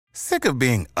Sick of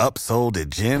being upsold at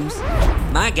gyms?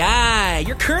 My guy,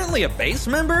 you're currently a base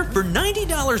member? For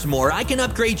 $90 more, I can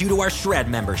upgrade you to our Shred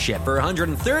membership. For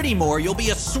 $130 more, you'll be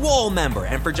a Swole member.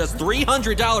 And for just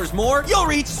 $300 more, you'll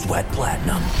reach Sweat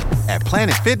Platinum. At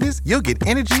Planet Fitness, you'll get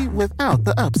energy without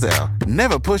the upsell.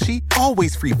 Never pushy,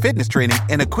 always free fitness training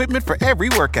and equipment for every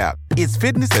workout. It's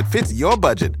fitness that fits your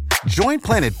budget. Join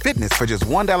Planet Fitness for just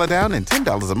 $1 down and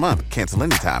 $10 a month. Cancel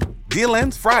anytime. Deal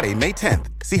ends Friday, May 10th.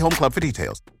 See Home Club for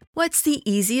details. What's the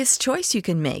easiest choice you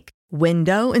can make?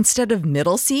 Window instead of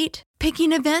middle seat?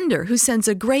 Picking a vendor who sends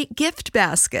a great gift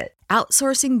basket?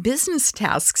 Outsourcing business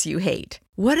tasks you hate?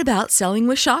 What about selling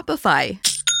with Shopify?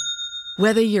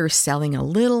 Whether you're selling a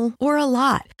little or a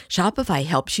lot, Shopify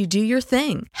helps you do your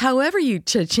thing, however you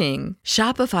cha-ching.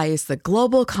 Shopify is the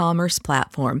global commerce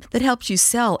platform that helps you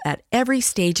sell at every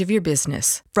stage of your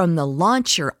business. From the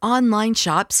launch your online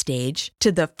shop stage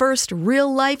to the first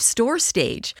real-life store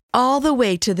stage, all the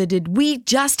way to the did we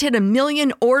just hit 1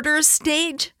 million orders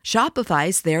stage.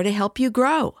 Shopify's there to help you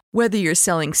grow. Whether you're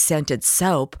selling scented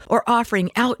soap or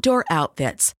offering outdoor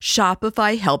outfits,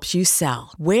 Shopify helps you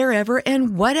sell. Wherever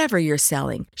and whatever you're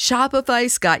selling,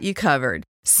 Shopify's got you covered.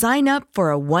 Sign up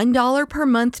for a $1 per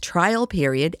month trial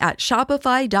period at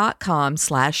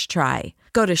shopify.com/try.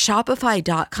 Go to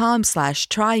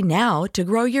shopify.com/try now to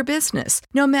grow your business,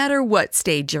 no matter what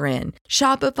stage you're in.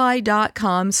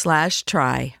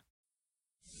 Shopify.com/try.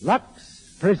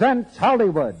 Lux presents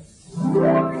Hollywood.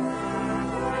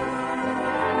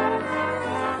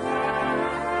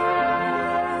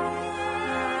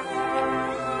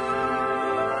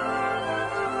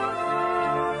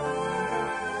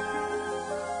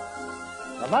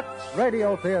 The Lux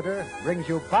Radio Theater brings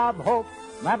you Bob Hope,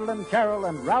 Madeline Carroll,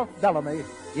 and Ralph Bellamy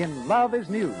in Love is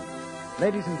News.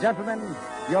 Ladies and gentlemen,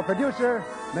 your producer,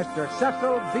 Mr.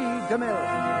 Cecil B.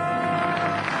 DeMille.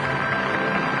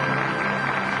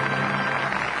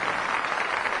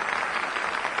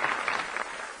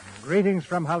 Greetings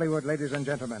from Hollywood, ladies and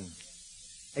gentlemen.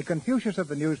 A Confucius of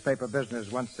the newspaper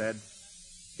business once said,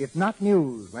 "It's not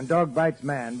news when dog bites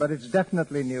man, but it's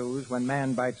definitely news when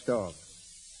man bites dog."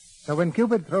 So when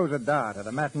Cupid throws a dart at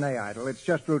a matinee idol, it's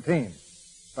just routine.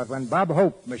 But when Bob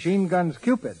Hope machine guns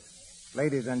Cupid,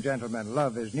 ladies and gentlemen,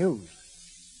 love is news.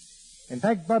 In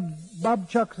fact, Bob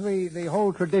chucks the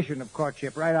whole tradition of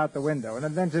courtship right out the window and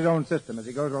invents his own system as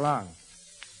he goes along.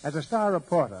 As a star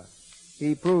reporter,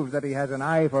 he proves that he has an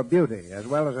eye for beauty as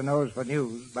well as a nose for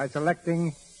news by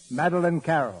selecting Madeline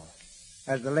Carroll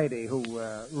as the lady who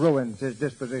ruins his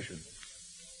disposition.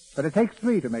 But it takes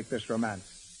three to make this romance,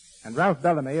 and Ralph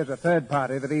Bellamy is a third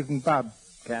party that even Bob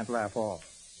can't laugh off.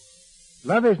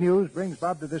 Love is News brings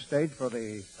Bob to this stage for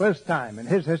the first time in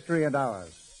his history and ours.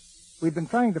 We've been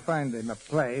trying to find him a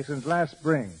play since last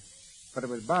spring, but it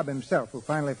was Bob himself who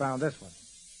finally found this one.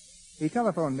 He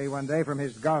telephoned me one day from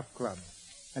his golf club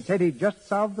and said he'd just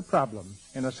solved the problem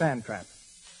in a sand trap.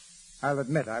 I'll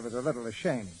admit I was a little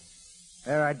ashamed.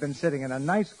 There I'd been sitting in a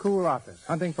nice, cool office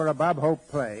hunting for a Bob Hope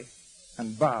play,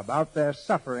 and Bob, out there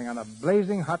suffering on a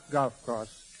blazing hot golf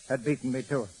course, had beaten me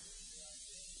to it.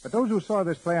 But those who saw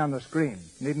this play on the screen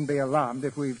needn't be alarmed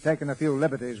if we've taken a few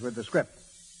liberties with the script.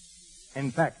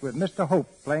 In fact, with Mr.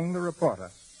 Hope playing the reporter,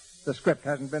 the script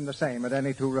hasn't been the same at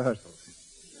any two rehearsals.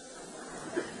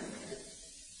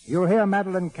 You'll hear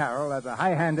Madeline Carroll as a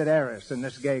high-handed heiress in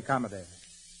this gay comedy,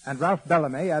 and Ralph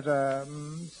Bellamy as a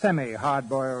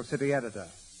semi-hard-boiled city editor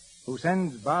who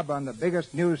sends Bob on the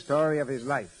biggest news story of his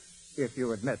life, if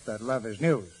you admit that love is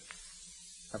news.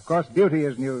 Of course, beauty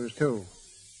is news, too,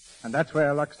 and that's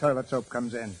where Lux Toilet Soap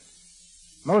comes in.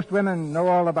 Most women know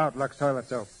all about Lux Toilet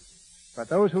Soap, but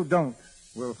those who don't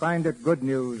will find it good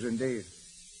news indeed.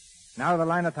 Now the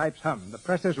linotypes hum, the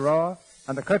press is raw,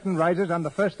 and the curtain rises on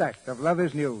the first act of Love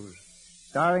is News,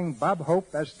 starring Bob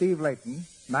Hope as Steve Layton,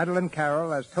 Madeline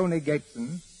Carroll as Tony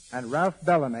Gateson, and Ralph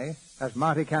Bellamy as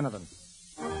Marty Canavan.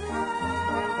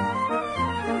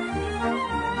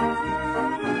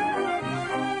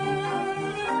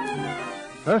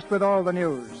 First with all the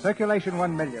news, circulation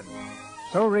 1 million.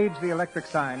 So reads the electric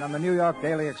sign on the New York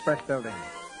Daily Express building.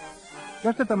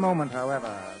 Just at the moment,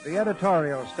 however, the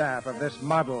editorial staff of this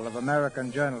model of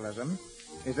American journalism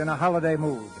is in a holiday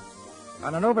mood.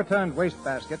 On an overturned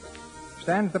wastebasket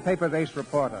stands the paper's ace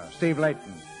reporter, Steve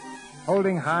Layton,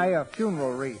 holding high a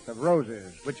funeral wreath of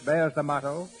roses which bears the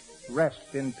motto,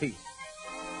 "Rest in peace."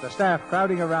 The staff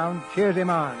crowding around cheers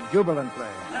him on jubilantly.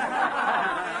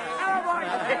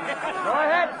 Go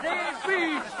ahead,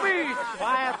 Steve. Speech.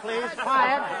 Quiet, please.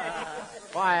 Quiet.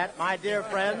 Quiet. My dear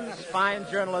friends, fine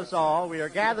journalists all, we are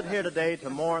gathered here today to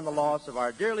mourn the loss of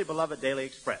our dearly beloved Daily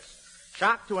Express,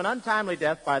 shocked to an untimely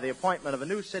death by the appointment of a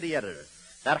new city editor.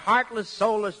 That heartless,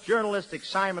 soulless, journalistic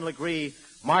Simon Legree,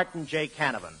 Martin J.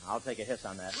 Canavan. I'll take a hiss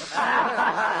on that.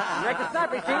 Make it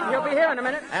snappy, Chief. He'll be here in a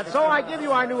minute. And so I give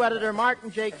you our new editor,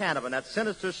 Martin J. Canavan, that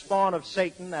sinister spawn of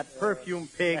Satan, that perfume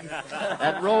pig,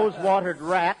 that rose-watered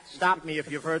rat. Stop me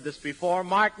if you've heard this before.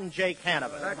 Martin J.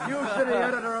 Canavan. That new city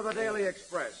editor of the Daily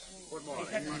Express. Good morning.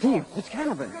 Steve, it's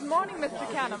Canavan. Good morning, Mr.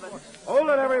 Canavan. Hold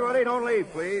it, everybody. Don't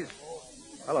leave, please.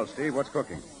 Hello, Steve. What's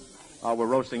cooking? Oh, we're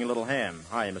roasting a little ham.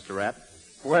 Hiya, Mr. Rat.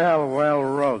 Well,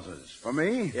 roses. For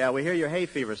me? Yeah, we hear your hay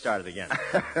fever started again.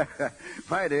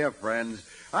 My dear friends,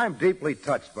 I'm deeply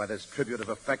touched by this tribute of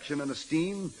affection and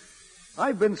esteem.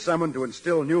 I've been summoned to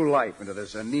instill new life into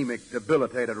this anemic,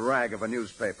 debilitated rag of a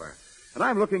newspaper. And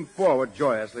I'm looking forward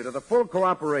joyously to the full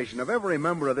cooperation of every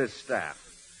member of this staff.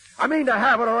 I mean to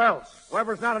have it or else.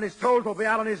 Whoever's not on his toes will be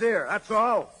out on his ear. That's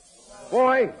all.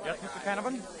 Boy. Yes, Mr.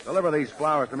 Canavan? Deliver these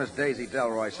flowers to Miss Daisy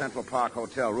Delroy, Central Park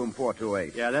Hotel, room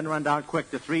 428. Yeah, then run down quick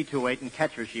to 328 and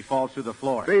catch her. She falls through the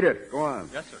floor. Beat it. Go on.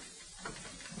 Yes, sir.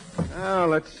 Now,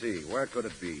 let's see. Where could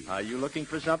it be? Are you looking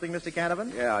for something, Mr.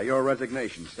 Canavan? Yeah, your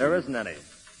resignation, Steve. There isn't any.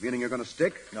 Meaning you're going to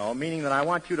stick? No, meaning that I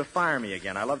want you to fire me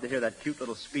again. I love to hear that cute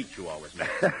little speech you always make.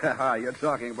 You're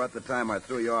talking about the time I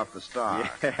threw you off the Star.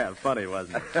 Yeah, funny,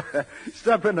 wasn't it?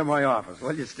 Step into my office,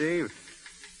 will you, Steve?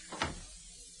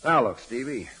 Now, look,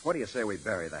 Stevie, what do you say we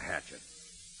bury the hatchet?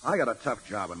 I got a tough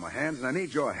job in my hands, and I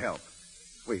need your help.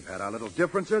 We've had our little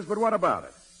differences, but what about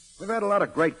it? We've had a lot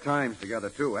of great times together,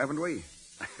 too, haven't we?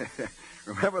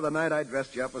 Remember the night I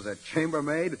dressed you up as a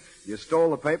chambermaid? You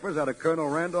stole the papers out of Colonel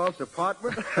Randolph's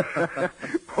apartment?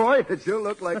 Boy, did you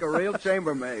look like a real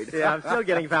chambermaid. Yeah, I'm still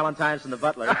getting Valentine's from the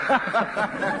butler. Go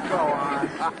on.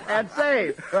 And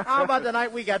say, how about the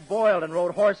night we got boiled and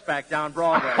rode horseback down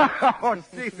Broadway? Oh,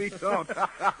 Stevie, don't.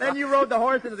 Then you rode the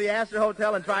horse into the Astor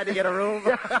Hotel and tried to get a room.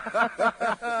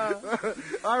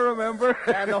 I remember.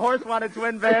 And the horse wanted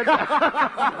twin beds.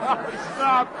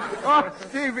 Stop. Oh,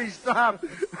 Stevie, stop.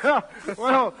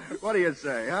 Well, what do you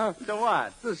say, huh? To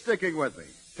what? To sticking with me.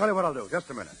 Tell you what I'll do. Just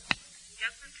a minute.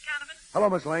 Yes, Mr. Canavan? Hello,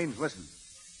 Miss Lane. Listen.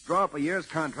 Draw up a year's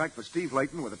contract for Steve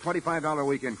Layton with a $25 a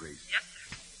week increase. Yes,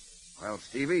 sir. Well,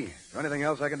 Stevie, is there anything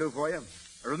else I can do for you?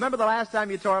 Remember the last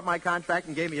time you tore up my contract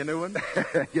and gave me a new one?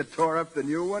 You tore up the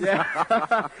new one?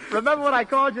 Yeah. Remember what I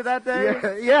called you that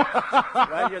day? Yeah.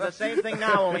 Well, you're the same thing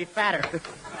now, only fatter.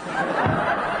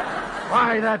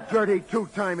 Why, that dirty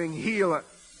two-timing heel.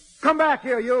 Come back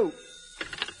here, you.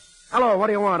 Hello, what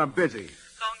do you want? I'm busy.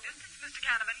 Long distance, Mr.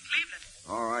 Canavan, Cleveland.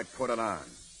 All right, put it on.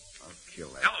 I'll kill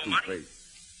that. Hello, Marty.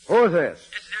 Who's this?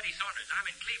 This is Eddie Saunders. I'm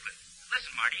in Cleveland.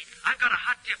 Listen, Marty, I've got a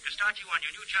hot tip to start you on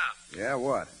your new job. Yeah,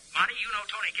 what? Marty, you know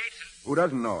Tony Gateson. Who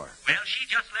doesn't know her? Well, she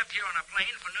just left here on a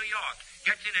plane for New York.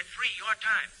 Gets in at 3 your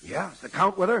time. Yeah, is the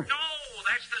Count with her? No,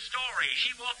 that's the story.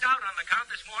 She walked out on the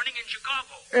Count this morning in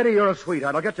Chicago. Eddie, you're a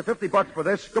sweetheart. I'll get you $50 for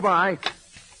this. Goodbye.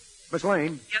 Miss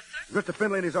Lane. Yes, sir? Is Mr.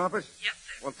 Finley in his office? Yes,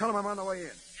 sir. Well, tell him I'm on the way in.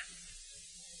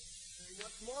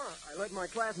 What's more, I led my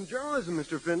class in journalism,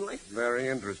 Mr. Finley. Very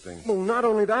interesting. Well, not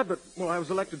only that, but, I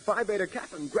was elected Phi Beta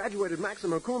Kappa and graduated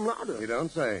Maxima Cum Laude. You don't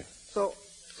say. So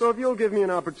if you'll give me an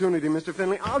opportunity, Mr.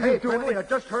 Finley, I'll Hey, do Finley, I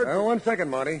just heard... 1 second,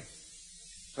 Marty.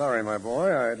 Sorry, my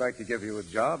boy. I'd like to give you a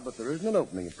job, but there isn't an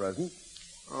opening at present.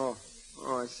 Oh,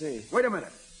 I see. Wait a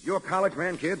minute. You a college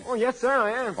man, kid? Oh, yes, sir,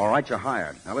 I am. All right, you're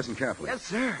hired. Now listen carefully. Yes,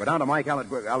 sir. Go down to Mike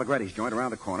Allegretti's joint around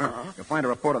the corner. You'll find a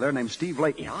reporter there named Steve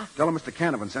Layton. Yeah? Tell him Mr.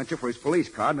 Canavan sent you for his police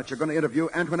card and that you're going to interview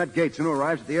Antoinette Gateson, who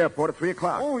arrives at the airport at 3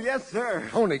 o'clock. Oh, yes, sir.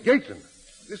 Tony Gateson.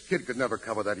 This kid could never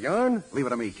cover that yarn. Leave it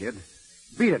to me, kid.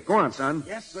 Beat it. Go on, son.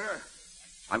 Yes, sir.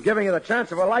 I'm giving you the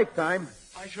chance of a lifetime.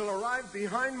 I shall arrive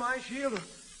behind my shield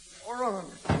or on.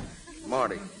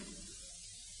 Marty.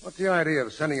 What's the idea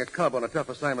of sending a cub on a tough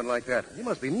assignment like that? He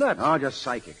must be nuts. Oh, just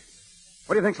psychic.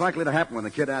 What do you think's likely to happen when the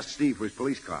kid asks Steve for his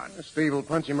police card? Steve will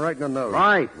punch him right in the nose.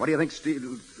 Right. What do you think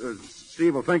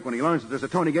Steve will think when he learns that there's a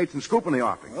Tony Gateson scoop in the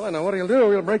offing? Well, I know what he'll do.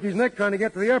 He'll break his neck trying to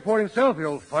get to the airport himself, the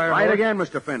old fire. Right again,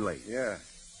 Mr. Finley. Yeah.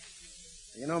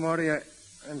 You know, Marty,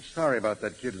 I'm sorry about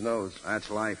that kid's nose. That's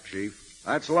life, Chief.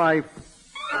 That's life.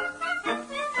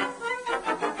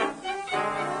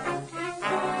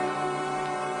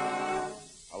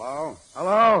 Hello?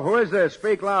 Hello? Who is this?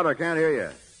 Speak louder. Can't hear you.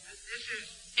 This is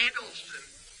Eggleston.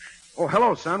 Oh,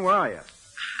 hello, son. Where are you? I'm in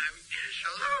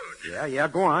a saloon. Yeah,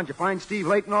 go on. Did you find Steve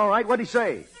Layton all right? What'd he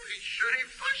say? He sure ain't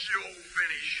fuss the old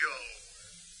Finney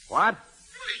show. What?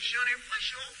 He sure ain't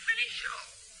fuss the old Finney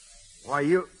show. Why,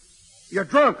 you're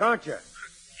drunk, aren't you? Yes,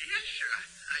 sir,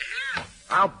 I am.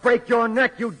 I'll break your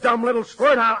neck, you dumb little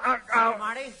squirt. I'll...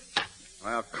 Marty?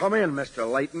 Well, come in,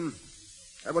 Mr. Layton.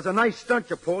 That was a nice stunt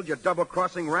you pulled, you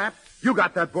double-crossing rat. You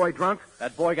got that boy drunk.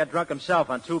 That boy got drunk himself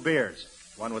on 2 beers.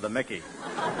 One with a Mickey.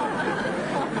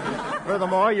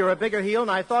 Furthermore, you're a bigger heel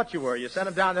than I thought you were. You sent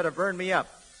him down there to burn me up.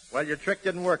 Well, your trick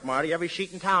didn't work, Marty. Every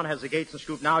sheet in town has the Gates and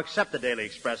Scoop now except the Daily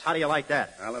Express. How do you like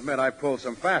that? I'll admit I pulled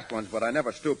some fast ones, but I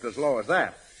never stooped as low as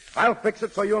that. I'll fix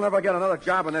it so you'll never get another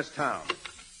job in this town.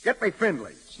 Get me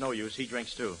Findlay. It's no use. He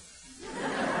drinks too.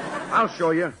 I'll show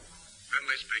you.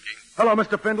 Findlay speaking. Hello,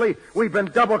 Mr. Findlay. We've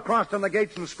been double-crossed on the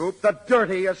Gates and Scoop, the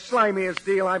dirtiest, slimiest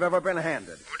deal I've ever been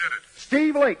handed. Who did it?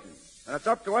 Steve Layton. And it's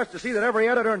up to us to see that every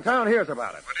editor in town hears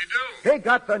about it. What'd he do? He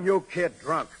got the new kid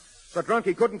drunk. So drunk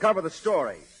he couldn't cover the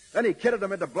story. Then he kidded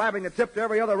him into blabbing the tip to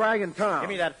every other rag in town. Give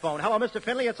me that phone. Hello, Mr.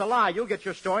 Findlay. It's a lie. You'll get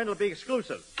your story and it'll be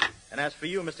exclusive. And as for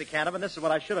you, Mr. Canavan, this is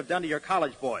what I should have done to your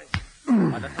college boys.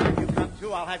 By the time you come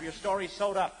to, I'll have your story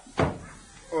sewed up.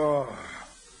 Oh.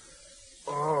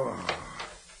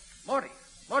 Marty,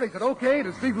 is it okay?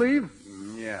 Did Steve leave?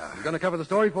 Yeah. You going to cover the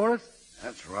story for us?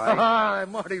 That's right. Ah,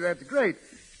 Marty, that's great.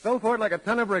 Fell for it like a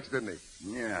ton of bricks, didn't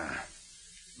he? Yeah.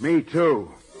 Me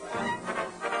too.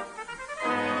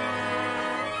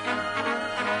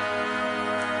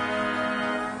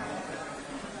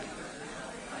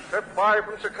 Trip 5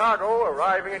 from Chicago,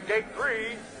 arriving at Gate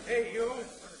 3. Hey, you.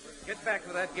 Get back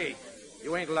to that gate.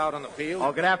 You ain't allowed on the field.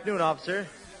 Oh, good afternoon, officer.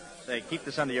 Say, keep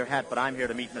this under your hat, but I'm here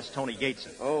to meet Miss Tony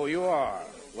Gateson. Oh, you are.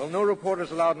 Well, no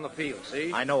reporters allowed in the field,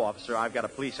 see? I know, officer. I've got a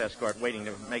police escort waiting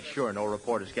to make sure no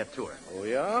reporters get to her. Oh,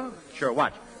 yeah? Sure,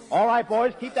 watch. All right,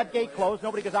 boys, keep that gate closed.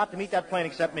 Nobody goes out to meet that plane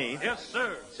except me. Yes,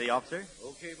 sir. See, officer?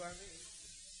 Okay by me.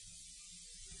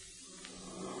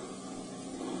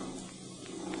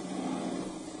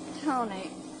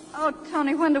 Tony. Oh,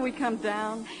 Tony, when do we come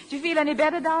down? Do you feel any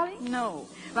better, darling? No.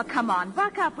 Well, come on,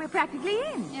 buck up. We're practically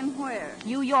in. In where?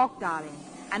 New York, darling.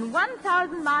 And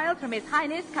 1,000 miles from His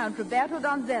Highness Count Roberto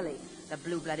Donzelli, the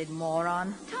blue-blooded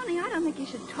moron. Tony, I don't think you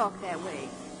should talk that way.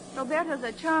 Roberto's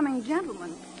a charming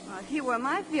gentleman. If he were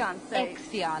my fiancé...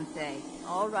 Ex-fiancé.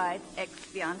 All right,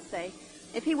 ex-fiancé.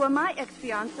 If he were my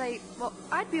ex-fiancé, well,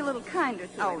 I'd be a little kinder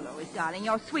to him. Oh, Lois, darling,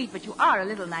 you're sweet, but you are a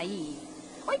little naive.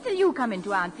 Wait till you come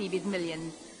into Aunt Phoebe's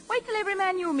millions. Wait till every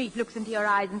man you meet looks into your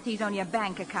eyes and sees only a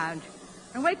bank account.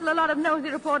 And wait till a lot of nosy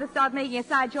reporters start making a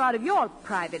sideshow out of your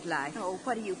private life. Oh,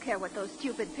 what do you care what those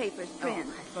stupid papers print?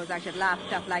 Oh, I suppose I should laugh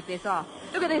stuff like this off.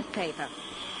 Look at this paper.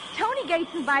 Tony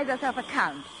Gateson buys herself a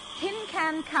count. Tin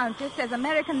Can Countess says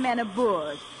American men are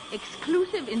boors.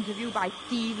 Exclusive interview by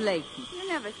Steve Layton. You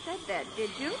never said that, did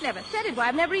you? Never said it. Why,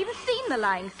 I've never even seen the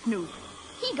lying snoop.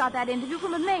 He got that interview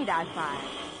from a maid I fired.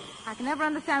 I can never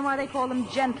understand why they call them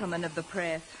gentlemen of the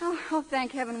press. Oh,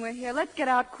 thank heaven we're here. Let's get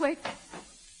out quick.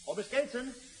 Oh, Miss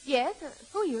Gateson. Yes?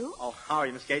 Who are you? Oh, how are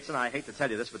you, Miss Gateson? I hate to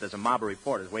tell you this, but there's a mob of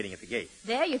reporters waiting at the gate.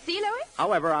 There, you see, Louis?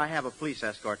 However, I have a police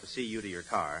escort to see you to your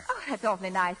car. Oh, that's awfully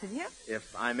nice of you.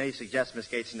 If I may suggest, Miss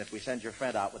Gateson, if we send your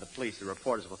friend out with the police, the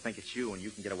reporters will think it's you and you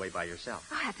can get away by yourself.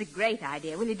 Oh, that's a great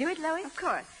idea. Will you do it, Louis? Of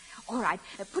course. All right.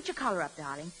 Put your collar up,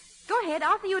 darling. Go ahead.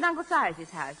 I'll see you at Uncle Cyrus's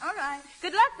house. All right.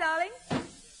 Good luck, darling.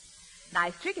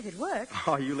 Nice trick if it works.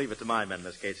 Oh, you leave it to my men,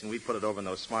 Miss Gateson. We put it over in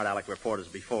those smart aleck reporters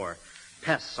before.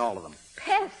 Pests, all of them.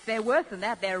 Pests? They're worse than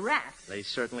that. They're rats. They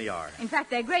certainly are. In fact,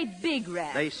 they're great big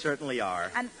rats. They certainly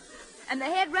are. And the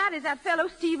head rat is that fellow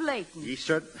Steve Layton.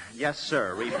 Yes,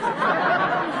 sir.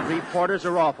 Reporters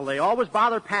are awful. They always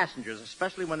bother passengers,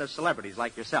 especially when they're celebrities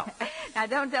like yourself. Now,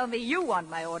 don't tell me you want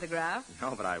my autograph.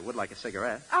 No, but I would like a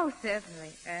cigarette. Oh, certainly.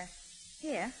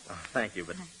 Here. Oh, thank you,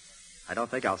 but I don't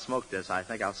think I'll smoke this. I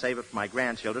think I'll save it for my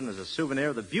grandchildren as a souvenir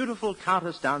of the beautiful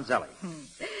Countess Donzelli.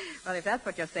 Well, if that's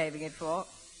what you're saving it for,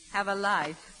 have a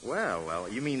life. Well,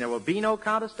 you mean there will be no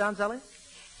Countess Donzelli?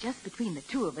 Just between the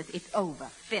two of us, it's over.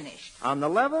 Finished. On the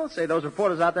level? Say, those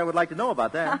reporters out there would like to know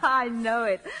about that. I know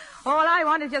it. All I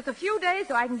want is just a few days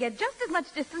so I can get just as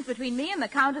much distance between me and the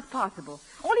Count as possible.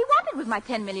 All he wanted was my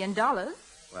 $10 million.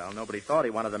 Well, nobody thought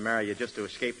he wanted to marry you just to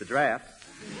escape the draft.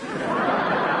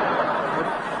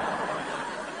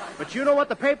 But you know what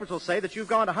the papers will say, that you've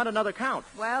gone to hunt another Count.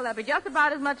 Well, there'll be just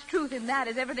about as much truth in that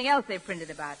as everything else they've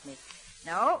printed about me.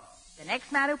 No, the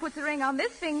next man who puts a ring on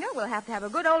this finger will have to have a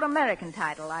good old American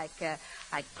title, like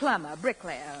plumber,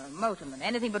 bricklayer, motorman,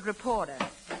 anything but reporter.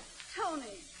 Tony.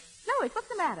 Lois, what's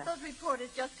the matter? Those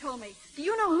reporters just told me. Do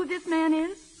you know who this man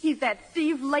is? He's that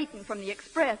Steve Layton from the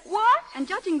Express. What? And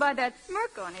judging by that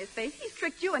smirk on his face, he's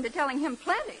tricked you into telling him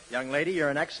plenty. Young lady, you're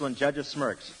an excellent judge of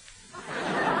smirks.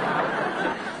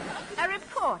 A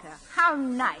reporter. How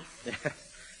nice.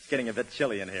 It's getting a bit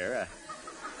chilly in here.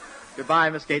 Goodbye,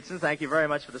 Miss Gateson. Thank you very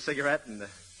much for the cigarette and the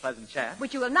pleasant chat.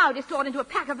 Which you will now distort into a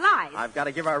pack of lies. I've got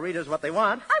to give our readers what they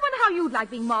want. I wonder how you'd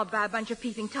like being mobbed by a bunch of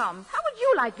peeping Toms. How would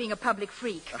you like being a public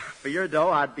freak? For your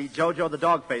dough, I'd be Jojo the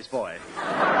dog-faced boy.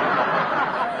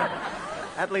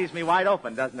 That leaves me wide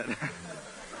open, doesn't it?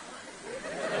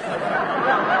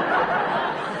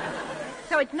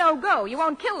 So it's no go. You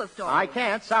won't kill the story. I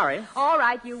can't, sorry. All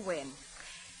right, you win.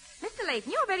 Mr.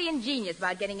 Layton, you're very ingenious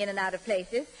about getting in and out of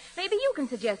places. Maybe you can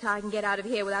suggest how I can get out of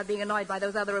here without being annoyed by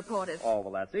those other reporters. Oh,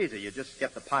 well, that's easy. You just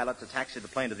get the pilot to taxi the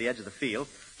plane to the edge of the field,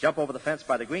 jump over the fence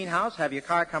by the greenhouse, have your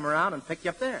car come around and pick you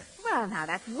up there. Well, now,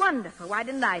 that's wonderful. Why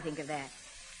didn't I think of that?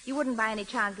 You wouldn't by any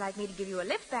chance like me to give you a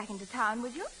lift back into town,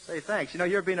 would you? Say, thanks. You know,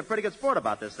 you're being a pretty good sport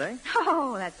about this thing.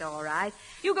 Oh, that's all right.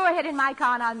 You go ahead in my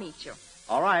car and I'll meet you.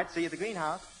 All right. See you at the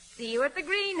greenhouse. See you at the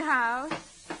greenhouse.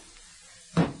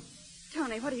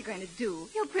 Tony, what are you going to do?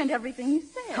 He'll print everything you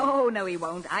said. Oh, no, he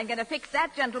won't. I'm going to fix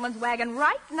that gentleman's wagon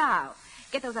right now.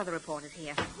 Get those other reporters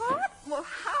here. What? Well,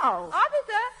 how?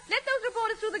 Officer, let those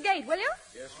reporters through the gate, will you?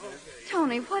 Yes, ma'am.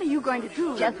 Tony, what are you going to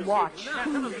do? Just watch.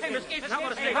 Hey, Miss Gates, how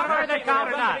about a steak? How about a steak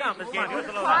or not?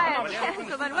 Quiet,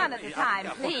 gentlemen, one at a time,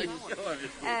 please.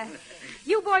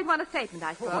 You boys want a statement,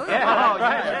 I suppose?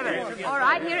 Yeah. All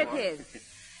right, here it is.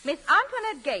 Miss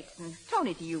Antoinette Gateson,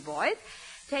 Tony to you boys,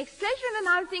 takes pleasure in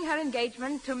announcing her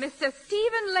engagement to Mr.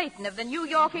 Stephen Layton of the New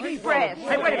York Express.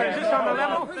 Hey, wait a minute. Is this on the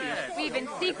level? We've been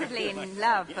secretly in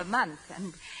love for months,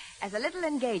 and as a little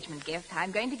engagement gift,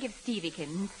 I'm going to give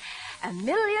Steviekins $1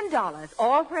 million,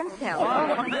 all for himself.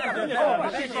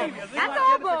 That's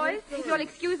all, boys. If you'll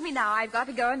excuse me now, I've got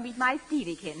to go and meet my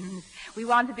Steviekins. We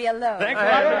want to be alone. Thank you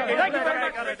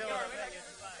very much.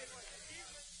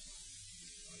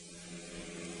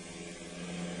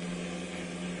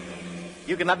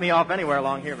 You can let me off anywhere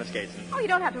along here, Miss Gateson. Oh, you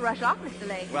don't have to rush off, Mr.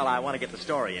 Layton. Well, I want to get the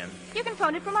story in. You can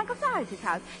phone it from Uncle Cyrus's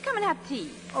house. Come and have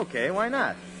tea. Okay, why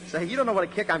not? Say, you don't know what a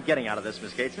kick I'm getting out of this,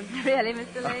 Miss Gateson. Really,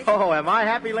 Mr. Layton? Oh, am I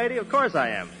happy, lady? Of course I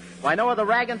am. Why, no other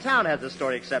rag in town has this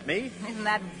story except me. Isn't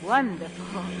that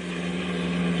wonderful? Right,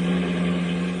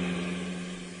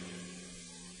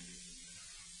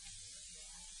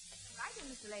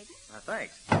 Mr. Layton.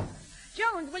 Thanks.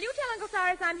 Jones, will you tell Uncle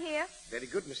Cyrus I'm here? Very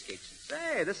good, Miss Gateson.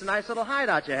 Say, this is a nice little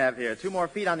hideout you have here. 2 more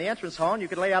feet on the entrance hall, and you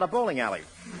could lay out a bowling alley.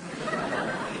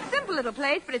 Simple little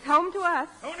place, but it's home to us.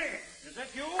 Tony, is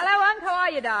that you? Hello, Unc. How are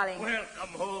you, darling?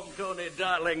 Welcome home, Tony,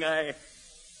 darling.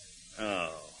 Oh,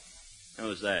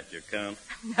 how's that, your count?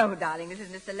 No, darling, this is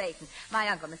Mr. Layton, my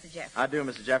uncle, Mr. Jeffrey. How do,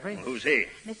 Mr. Jeffrey? Who's he?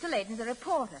 Mr. Layton's a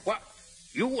reporter. What?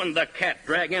 You and the cat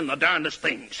drag in the darndest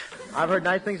things. I've heard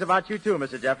nice things about you, too,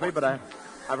 Mr. Jeffrey, but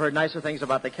I've heard nicer things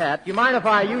about the cat. You mind if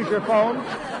I use your phone?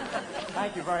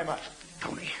 Thank you very much.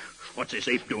 Tony, what's this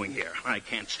ape doing here? I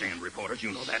can't stand reporters,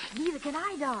 you know that. Neither can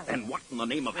I, darling. And what in the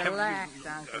name of heaven? Relax,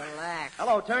 Uncle, relax.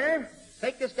 Hello, Turner.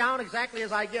 Take this down exactly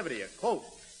as I give it to you. Quote,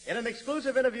 in an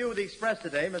exclusive interview with the Express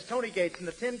today, Miss Tony Gateson,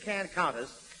 the Tin Can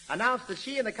Countess, announced that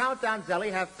she and the Countdown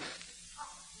Zelly have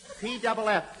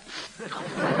PFF.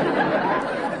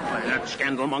 That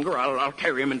scandalmonger, I'll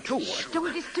carry him in 2.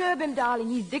 Don't disturb him, darling.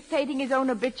 He's dictating his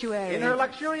own obituary. In her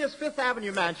luxurious Fifth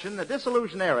Avenue mansion, the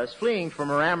disillusioned heiress, fleeing from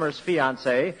her amorous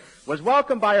fiancé, was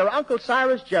welcomed by her Uncle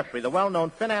Cyrus Jeffrey, the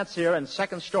well-known financier and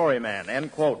second-story man.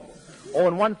 End quote. Oh,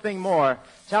 and one thing more.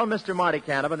 Tell Mr. Marty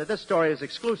Canavan that this story is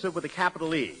exclusive with a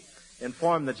capital E.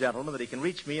 Inform the gentleman that he can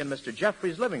reach me in Mr.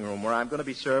 Jeffrey's living room, where I'm going to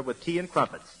be served with tea and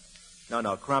crumpets.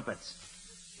 No, crumpets.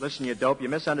 Listen, you dope, you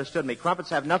misunderstood me. Crumpets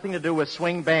have nothing to do with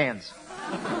swing bands.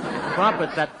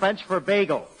 Crumpets, that French for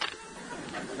bagel.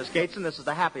 Miss Gateson, this is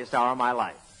the happiest hour of my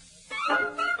life.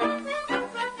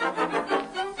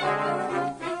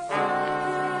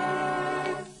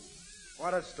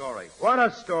 What a story. What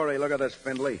a story. Look at this,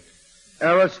 Findlay.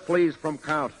 Heiress flees from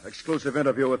Count. Exclusive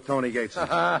interview with Tony Gateson.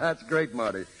 That's great,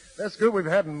 Marty. Best group we've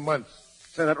had in months.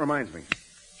 Say, that reminds me.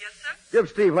 Yes, sir? Give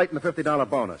Steve Layton the $50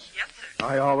 bonus. Yes, sir.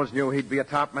 I always knew he'd be a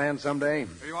top man someday.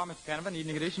 Here you are, Mr. Canavan.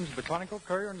 Evening editions of the Chronicle,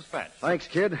 Courier, and Dispatch. Thanks,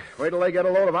 kid. Wait till they get a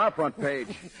load of our front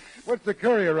page. What's the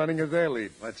Courier running as their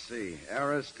lead? Let's see.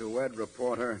 Heiress to wed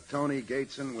reporter Tony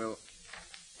Gateson will...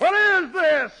 What is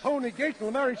this? Tony Gateson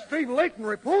will marry Stephen Layton,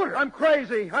 reporter. I'm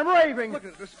crazy. I'm raving. Look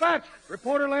at the Dispatch.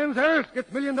 Reporter lands heiress, gets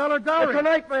 $1 million dowry. It's a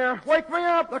nightmare. Wake me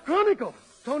up. The Chronicle.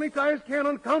 Tony tires can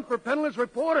on count for penniless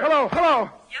reporter. Hello.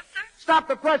 Yes, sir? Stop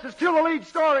the presses. Kill the lead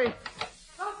story.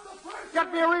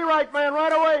 Get me a rewrite, man,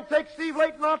 right away, and take Steve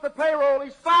Layton off the payroll.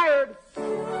 He's fired.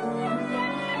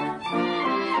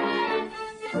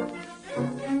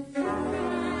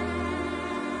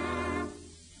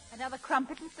 Another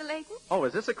crumpet, Mr. Layton? Oh,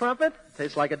 is this a crumpet?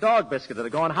 Tastes like a dog biscuit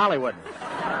that'll go in Hollywood.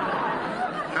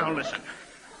 Now, listen.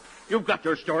 You've got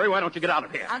your story. Why don't you get out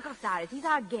of here? Uncle Cyrus, he's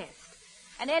our guest.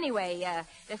 And anyway,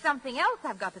 there's something else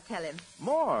I've got to tell him.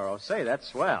 More? Oh, say, that's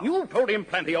swell. You've told him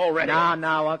plenty already.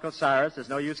 Now, Uncle Cyrus, there's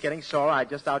no use getting sore. I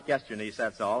just outguessed your niece,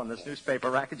 that's all. In this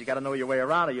newspaper racket, you got to know your way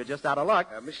around or you're just out of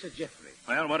luck. Mr. Jeffrey.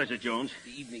 Well, what is it, Jones?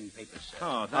 The evening paper, sir.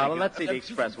 Oh, thank you. Let's see the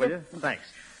Express, will you? Thanks.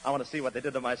 I want to see what they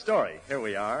did to my story. Here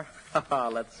we are.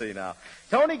 Let's see now.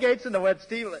 Tony Gates and the Wet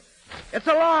Steel. It's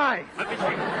a lie! Let me see.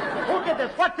 Who did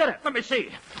this? What did it? Let me see.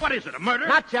 What is it, a murder?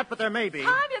 Not yet, but there may be.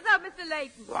 Calm yourself, Mr.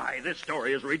 Layton. Why, this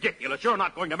story is ridiculous. You're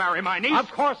not going to marry my niece. Of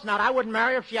course not. I wouldn't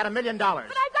marry her if she had $1 million. But I've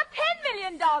got $10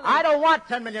 million. I don't want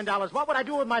 $10 million. What would I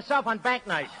do with myself on bank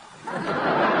night?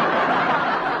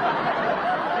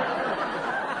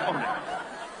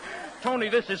 Tony,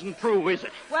 this isn't true, is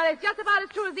it? Well, it's just about as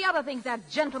true as the other things that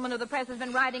gentleman of the press has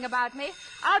been writing about me.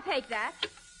 I'll take that.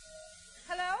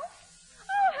 Hello?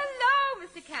 Oh, hello,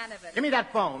 Mr. Canavan. Give me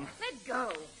that phone. Let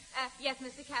go. Yes,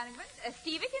 Mr. Canavan.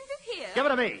 Stevekins is here. Give it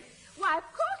to me. Why, of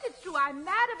course it's true. I'm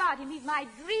mad about him. He's my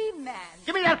dream man.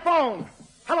 Give me that phone.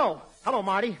 Hello. Hello,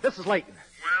 Marty. This is Layton.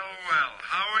 Well,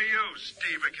 how are you,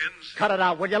 Stevekins? Cut it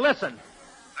out, will you? Listen.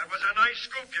 That was a nice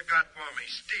scoop you got for me,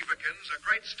 Stevekins. A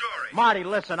great story. Marty,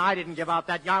 listen, I didn't give out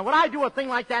that yarn. Would I do a thing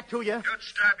like that to you? You'd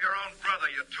stab your own brother,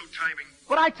 you two-timing...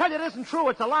 But I tell you, it isn't true.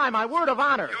 It's a lie. My word of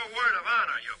honor. Your word of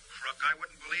honor, you crook. I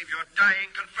wouldn't believe your dying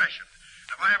confession.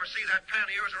 If I ever see that pan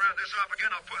of yours around this off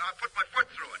again, I'll put my foot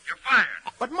through it. You're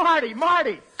fired. But Marty.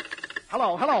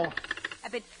 Hello. A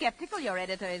bit skeptical, your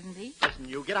editor, isn't he? Listen,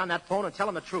 you get on that phone and tell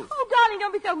him the truth. Oh, darling,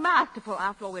 don't be so masterful.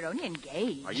 After all, we're only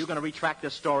engaged. Are you going to retract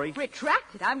this story?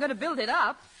 Retract it? I'm going to build it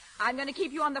up. I'm going to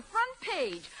keep you on the front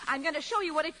page. I'm going to show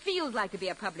you what it feels like to be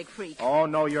a public freak. Oh,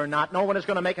 no, you're not. No one is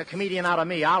going to make a comedian out of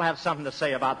me. I'll have something to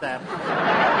say about that.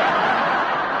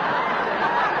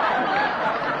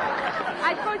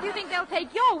 I suppose you think they'll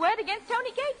take your word against Tony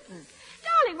Gateson.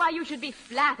 Darling, why, you should be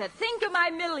flattered. Think of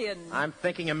my millions. I'm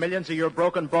thinking of millions of your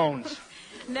broken bones.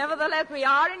 Nevertheless, we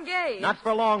are engaged. Not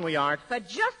for long, we aren't. For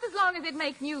just as long as it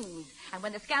makes news. And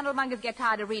when the scandal mongers get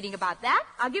tired of reading about that,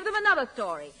 I'll give them another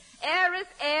story. Heiress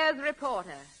airs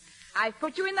reporter. I've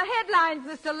put you in the headlines,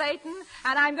 Mr. Layton,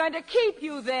 and I'm going to keep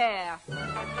you there.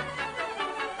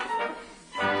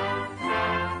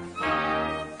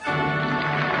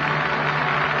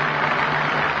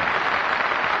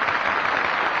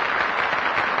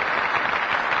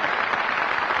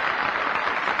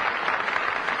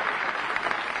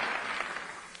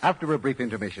 After a brief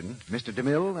intermission, Mr.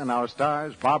 DeMille and our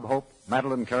stars, Bob Hope,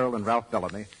 Madeline Carroll, and Ralph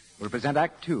Bellamy, will present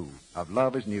Act Two of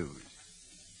Love is News.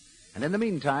 And in the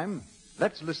meantime,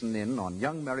 let's listen in on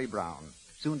young Mary Brown,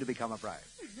 soon to become a bride.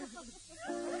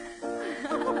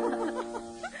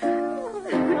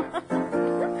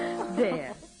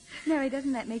 There. Mary,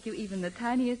 doesn't that make you even the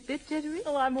tiniest bit jittery?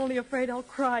 Oh, I'm only afraid I'll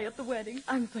cry at the wedding.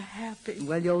 I'm so happy.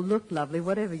 Well, you'll look lovely,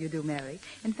 whatever you do, Mary.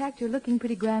 In fact, you're looking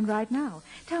pretty grand right now.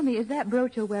 Tell me, is that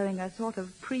brooch you're wearing a sort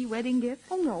of pre-wedding gift?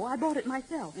 Oh, no, I bought it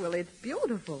myself. Well, it's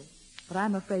beautiful. But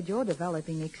I'm afraid you're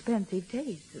developing expensive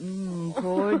taste.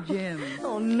 Poor Jim.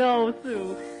 Oh, no,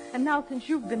 Sue. And now, since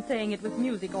you've been saying it with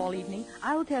music all evening,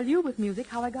 I'll tell you with music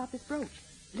how I got this brooch.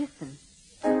 Listen.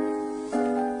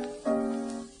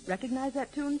 Recognize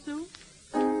that tune, Sue?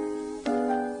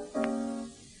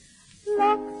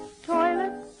 Lux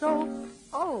Toilet Soap.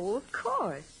 Oh, of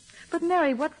course. But,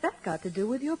 Mary, what's that got to do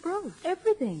with your brooch?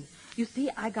 Everything. You see,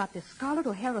 I got this Scarlett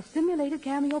O'Hara simulated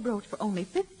cameo brooch for only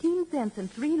 15 cents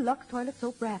and 3 Lux Toilet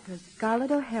Soap wrappers.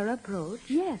 Scarlett O'Hara brooch?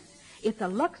 Yes. It's a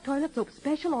Lux Toilet Soap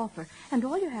special offer, and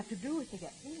all you have to do is to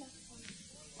get 3 Lux.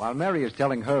 While Mary is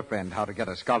telling her friend how to get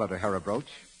a Scarlett O'Hara brooch,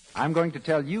 I'm going to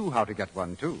tell you how to get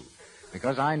one, too,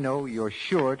 because I know you're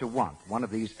sure to want one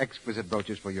of these exquisite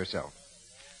brooches for yourself.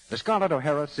 The Scarlett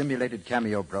O'Hara simulated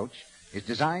cameo brooch is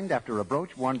designed after a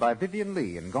brooch worn by Vivian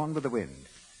Leigh in Gone with the Wind.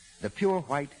 The pure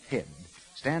white head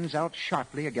stands out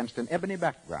sharply against an ebony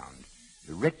background.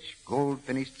 The rich,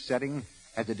 gold-finished setting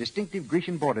has a distinctive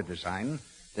Grecian border design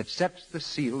that sets the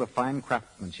seal of fine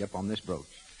craftsmanship on this brooch,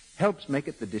 helps make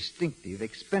it the distinctive,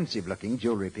 expensive-looking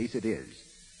jewelry piece it is.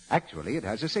 Actually, it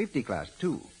has a safety clasp,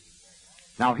 too.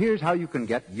 Now, here's how you can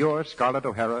get your Scarlett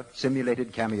O'Hara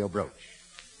simulated cameo brooch.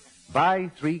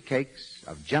 Buy 3 cakes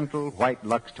of gentle white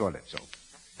Lux toilet soap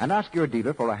and ask your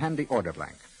dealer for a handy order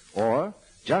blank. Or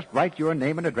just write your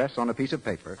name and address on a piece of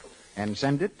paper and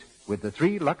send it with the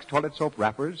 3 Lux toilet soap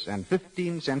wrappers and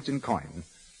 15 cents in coin.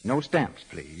 No stamps,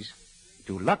 please.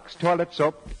 To Lux Toilet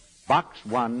Soap, Box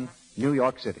 1, New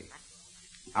York City.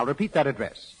 I'll repeat that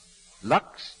address.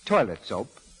 Lux Toilet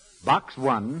Soap, Box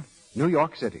 1, New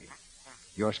York City.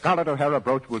 Your Scarlett O'Hara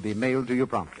brooch will be mailed to you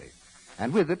promptly.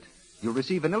 And with it, you'll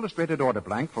receive an illustrated order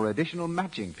blank for additional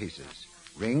matching pieces.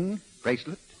 Ring,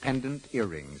 bracelet, pendant,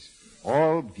 earrings.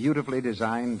 All beautifully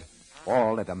designed,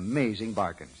 all at amazing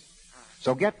bargains.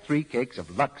 So get 3 cakes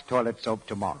of Lux Toilet Soap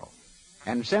tomorrow.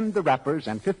 And send the wrappers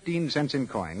and 15 cents in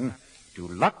coin to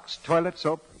Lux Toilet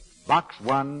Soap, Box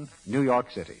 1, New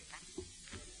York City.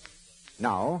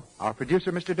 Now, our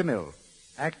producer, Mr. DeMille.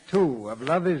 Act 2 of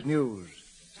Love is News,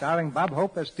 starring Bob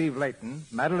Hope as Steve Layton,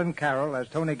 Madeline Carroll as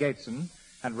Tony Gateson,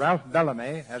 and Ralph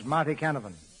Bellamy as Marty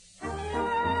Canavan.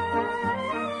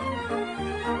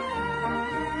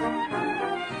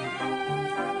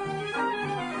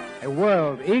 A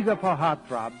world eager for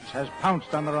heartthrobs has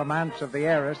pounced on the romance of the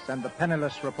heiress and the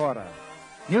penniless reporter.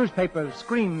 Newspapers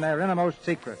scream their innermost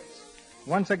secrets.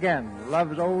 Once again,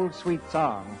 love's old sweet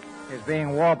song is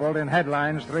being warbled in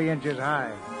headlines 3 inches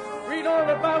high. Read all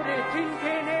about it. Tin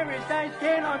Can Heiress dies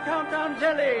can on Countdown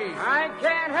Jelly. I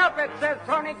can't help it, says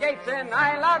Tony Gateson.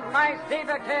 I love my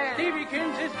Stevie-Kin.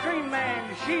 Stevie-Kin's his dream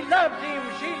man. She loves him.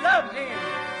 She loves him.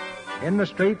 In the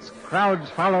streets, crowds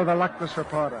follow the luckless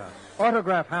reporter.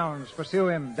 Autograph hounds pursue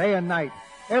him day and night.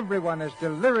 Everyone is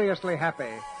deliriously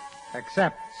happy,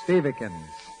 except Stevie-Kins.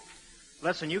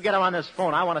 Listen, you get her on this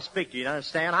phone. I want to speak to you. You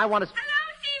understand? I want to... Hello,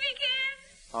 Stevie-Kin.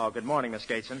 Oh, good morning, Miss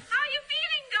Gateson. How are you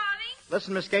feeling, darling?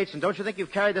 Listen, Miss Gateson, don't you think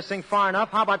you've carried this thing far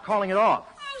enough? How about calling it off?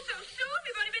 Oh, so soon?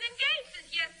 We've only been engaged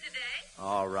since yesterday.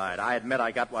 All right. I admit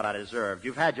I got what I deserved.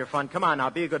 You've had your fun. Come on now.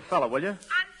 Be a good fellow, will you? I'm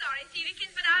sorry, Stevie-Kin,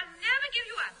 but I'll never give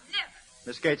you up. Never.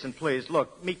 Miss Gateson, please,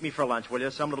 look, meet me for lunch, will you?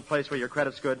 Some little place where your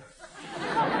credit's good.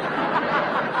 Darling,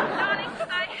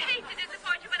 I hate to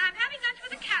disappoint you, but I'm having lunch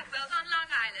with the Catwells on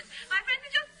Long Island. My friends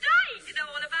are just dying to know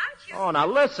all about you. Oh, now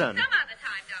listen. Some other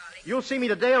time, darling. You'll see me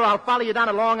today or I'll follow you down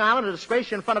to Long Island and disgrace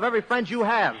you in front of every friend you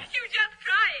have. You just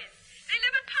try it. They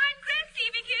live at Pine Crest,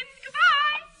 Stevie-Kin.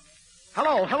 Goodbye.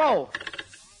 Hello, hello.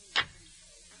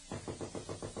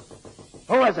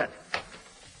 Who is it?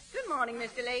 Good morning,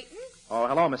 Mr. Layton. Oh,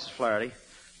 hello, Mrs. Flaherty.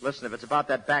 Listen, if it's about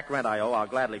that back rent I owe, I'll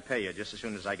gladly pay you just as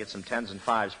soon as I get some 10s and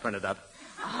 5s printed up.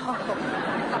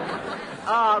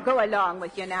 Oh, go along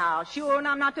with you now. Sure, and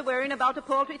I'm not to worrying about a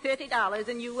paltry $30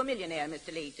 and you a millionaire,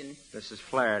 Mr. Layton. Mrs.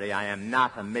 Flaherty, I am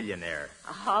not a millionaire.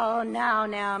 Oh, now,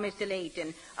 Mr.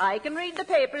 Layton. I can read the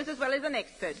papers as well as the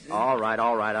next person. All right,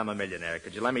 I'm a millionaire.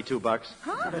 Could you lend me $2?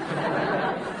 Huh?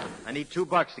 I need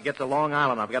 $2 to get to Long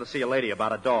Island. I've got to see a lady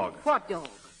about a dog. What dog?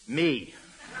 Me.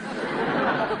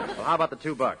 Well, how about the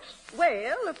 $2?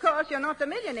 Well, of course, you're not a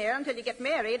millionaire until you get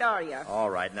married, are you? All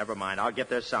right, never mind. I'll get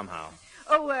there somehow.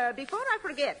 Oh, before I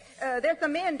forget, there's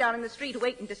some men down in the street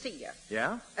waiting to see you.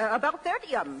 Yeah? About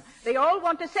 30 of them. They all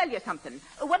want to sell you something.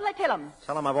 What'll I tell them?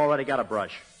 Tell them I've already got a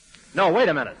brush. No, wait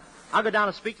a minute. I'll go down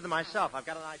and speak to them myself. I've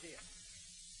got an idea.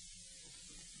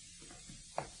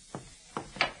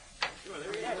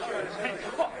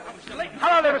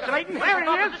 Hello there, Mr. Layton. There he is.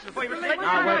 Now, wait a second.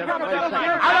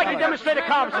 I'd like to demonstrate a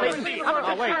car, Mr. Layton.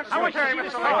 Oh, wait.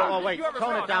 Oh, wait.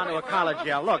 Tone it down to a college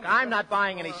yell. Look, I'm not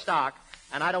buying any stock,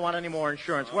 and I don't want any more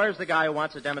insurance. Where's the guy who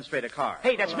wants to demonstrate a car?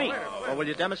 Hey, that's me. Well, will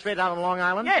you demonstrate out on Long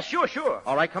Island? Yeah, sure.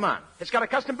 All right, come on. It's got a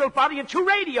custom-built body and 2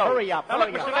 radios. Hurry up. Now,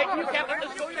 look, Mr. Layton, you can't let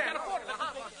this go. You can't afford it.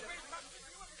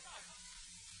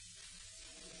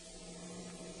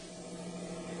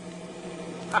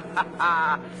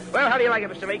 Well, how do you like it,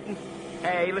 Mr. Layton?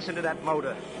 Hey, listen to that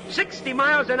motor. 60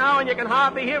 miles an hour and you can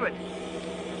hardly hear it.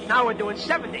 Now we're doing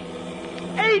 70.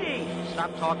 80!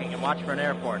 Stop talking and watch for an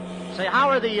airport. Say, how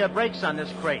are the brakes on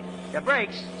this crate? The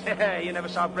brakes? You never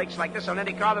saw brakes like this on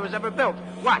any car that was ever built.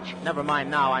 Watch. Never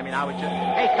mind now. I mean, I would just...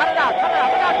 Hey, cut it out!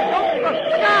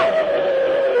 Look out!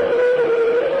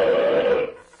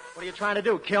 What are you trying to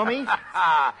do, kill me?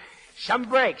 Some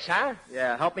brakes, huh?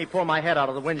 Yeah, help me pull my head out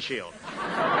of the windshield.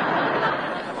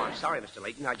 Oh, I'm sorry, Mr.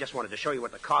 Layton. I just wanted to show you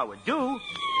what the car would do.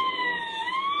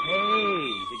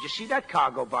 Hey, did you see that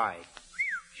car go by?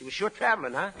 She was sure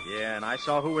traveling, huh? Yeah, and I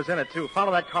saw who was in it, too.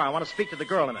 Follow that car. I want to speak to the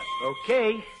girl in it.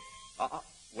 Okay.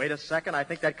 Wait a second. I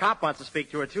think that cop wants to speak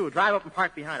to her, too. Drive up and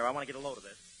park behind her. I want to get a load of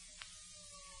this.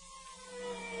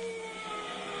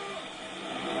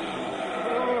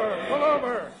 Pull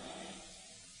over.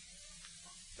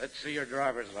 Let's see your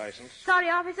driver's license. Sorry,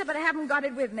 officer, but I haven't got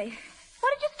it with me.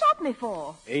 What did you stop me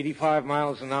for? 85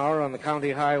 miles an hour on the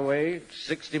county highway,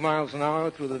 60 miles an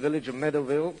hour through the village of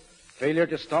Meadowville, failure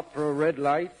to stop for a red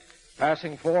light,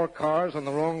 passing 4 cars on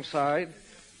the wrong side,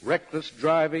 reckless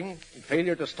driving, and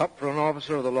failure to stop for an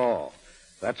officer of the law.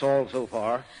 That's all so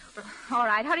far. All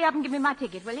right, hurry up and give me my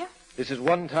ticket, will you? This is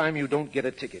one time you don't get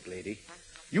a ticket, lady.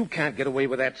 You can't get away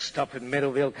with that stuff in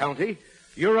Meadowville County.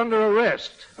 You're under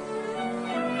arrest.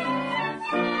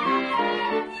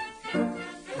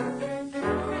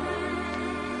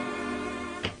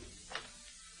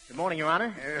 Good morning, Your Honor.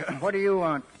 What do you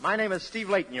want? My name is Steve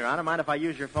Layton, Your Honor. Mind if I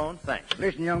use your phone? Thanks.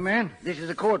 Listen, young man, this is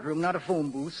a courtroom, not a phone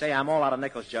booth. Say, I'm all out of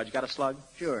nickels, Judge. Got a slug?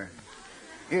 Sure.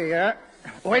 Here you are.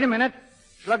 Wait a minute.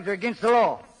 Slugs are against the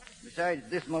law. Besides,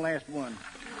 this is my last one.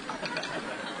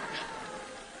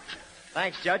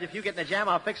 Thanks, Judge. If you get in a jam,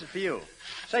 I'll fix it for you.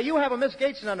 Say, you have a Miss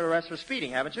Gateson under arrest for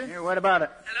speeding, haven't you? Yeah, what about it?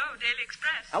 Hello, Daily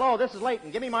Express. Hello, this is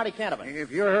Layton. Give me Marty Canavan. If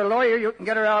you're her lawyer, you can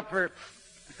get her out for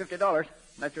 $50.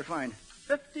 That's your fine.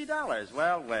 $50.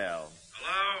 Well, well.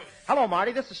 Hello? Hello,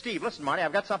 Marty. This is Steve. Listen, Marty,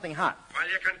 I've got something hot. Well,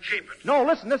 you can keep it. No,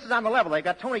 listen, this is on the level. They've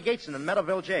got Tony Gateson in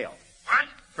Meadowville jail. What?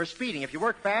 For speeding. If you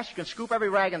work fast, you can scoop every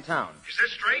rag in town. Is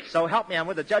this straight? So help me, I'm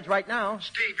with the judge right now.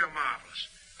 Steve, you're marvelous.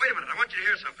 Wait a minute, I want you to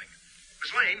hear something.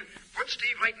 Miss Lane, put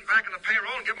Steve Layton back in the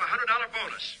payroll and give him a $100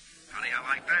 bonus. Honey, I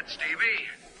like that, Stevie.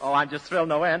 Oh, I'm just thrilled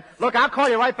no end. Look, I'll call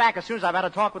you right back as soon as I've had a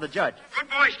talk with the judge. Good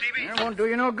boy, Stevie. It won't do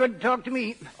you no good to talk to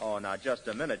me. Oh, now, just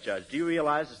a minute, Judge. Do you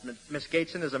realize that Miss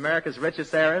Gateson is America's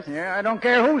richest heiress? Yeah, I don't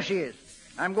care who she is.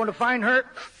 I'm going to fine her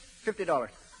 $50.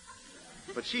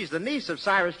 But she's the niece of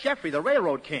Cyrus Jeffrey, the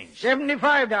railroad king.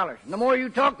 $75. And the more you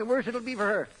talk, the worse it'll be for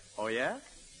her. Oh, yeah?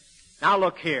 Now,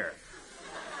 look here.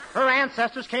 Her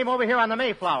ancestors came over here on the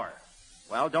Mayflower.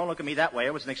 Well, don't look at me that way.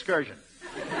 It was an excursion.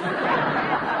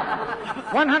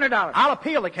 $100. I'll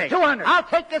appeal the case. $200. I'll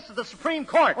take this to the Supreme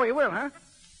Court. Oh, you will, huh?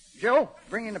 Joe,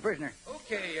 bring in the prisoner.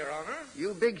 Okay, Your Honor.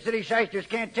 You big city shysters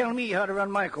can't tell me how to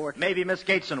run my court. Maybe Miss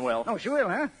Gateson will. Oh, she will,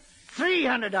 huh? $300.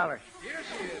 Here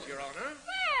she is, Your Honor.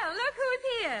 Well, look who's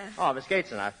here. Oh, Miss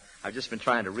Gateson, I've just been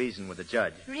trying to reason with the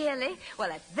judge. Really? Well,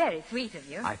 that's very sweet of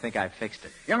you. I think I fixed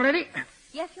it. Young lady,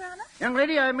 Yes, Your Honor? young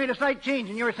lady, I made a slight change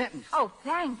in your sentence. Oh,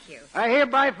 thank you. I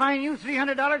hereby fine you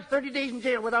 $300, 30 days in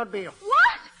jail without bail.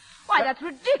 What? Why, that's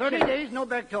ridiculous. 30 days, no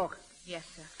back talk. Yes,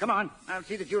 sir. Come on, I'll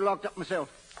see that you're locked up myself.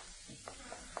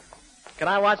 Can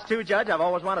I watch too, Judge? I've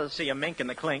always wanted to see a mink in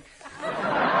the clink. Well,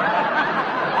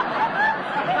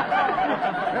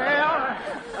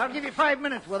 I'll give you 5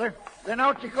 minutes with her. Then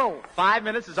out you go. 5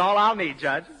 minutes is all I'll need,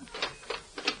 Judge.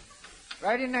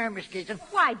 Right in there, Miss Gateson.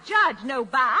 Why, Judge, no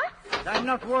bath? I'm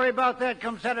not worried about that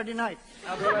come Saturday night.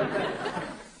 I'll be right back.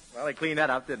 Well, he cleaned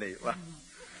that up, didn't he? Well,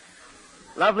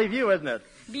 lovely view, isn't it?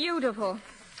 Beautiful.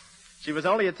 She was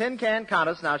only a tin can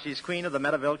countess. Now she's queen of the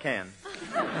Meadowville can.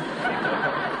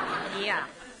 Yeah.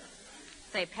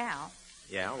 Say, pal,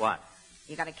 Yeah, what?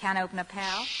 you got a can opener,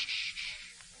 pal?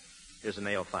 Here's a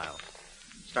nail file.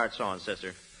 Start sawing,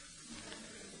 sister.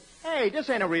 Hey, this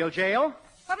ain't a real jail.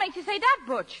 What makes you say that,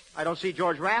 Butch? I don't see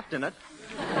George Raft in it.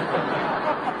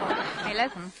 Hey,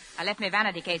 listen, I left my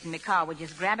vanity case in my car. Would you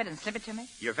just grab it and slip it to me?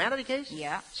 Your vanity case?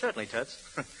 Yeah. Certainly, Toots.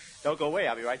 Don't go away.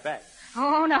 I'll be right back.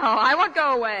 Oh, no, I won't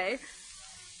go away.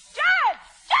 Judge!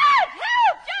 Judge!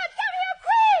 Help! Judge, come here,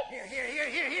 quick!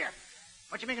 Here.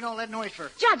 What you making all that noise for?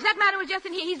 Judge, that man who was just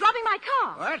in here, he's robbing my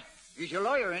car. What? He's your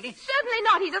lawyer, ain't he? Certainly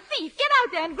not. He's a thief. Get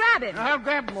out there and grab him. I'll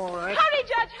grab him, all right. Hurry,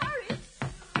 Judge, hurry.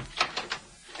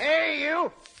 Hey,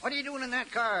 you. What are you doing in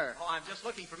that car? Oh, I'm just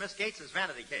looking for Miss Gateson's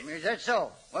vanity case. Is that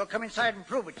so? Well, come inside and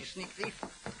prove it, you sneak thief.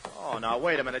 Oh, now,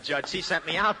 wait a minute, Judge. He sent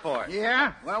me out for it.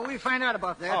 Yeah? Well, we'll find out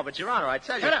about that. Oh, but, Your Honor, I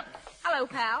tell you... Shut up. Hello,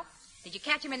 pal. Did you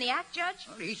catch him in the act, Judge?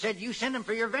 Well, he said you sent him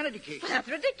for your vanity case. That's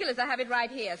ridiculous. I have it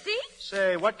right here. See?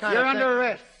 Say, what kind You're of... under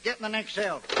arrest. Get in the next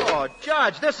cell. Oh,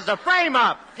 Judge, this is a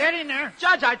frame-up. Get in there.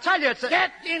 Judge, I tell you, it's a...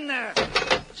 Get in there.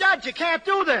 Judge, you can't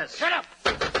do this. Shut up.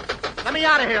 Let me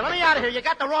out of here. You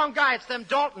got the wrong guy. It's them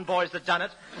Dalton boys that done it.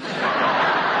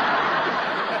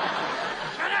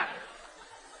 Shut up.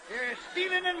 You're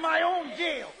stealing in my own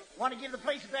jail. Want to give the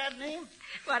place a bad name?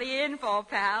 What are you in for,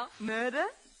 pal? Murder?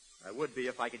 I would be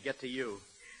if I could get to you.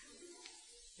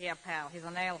 Here, pal. Here's a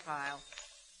nail file.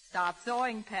 Start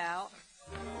sawing, pal.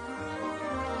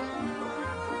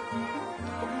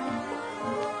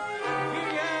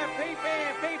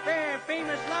 Paper,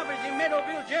 famous lovers in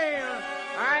Meadowville jail.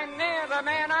 I never,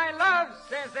 man I love,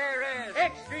 says there is.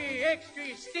 Extra,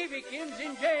 Steviekins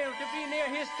in jail to be near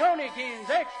his Tonykins.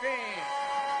 Extra.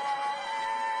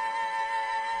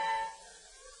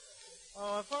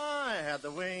 Oh, if I had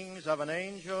the wings of an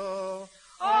angel...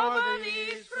 Over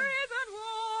these prison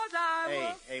walls I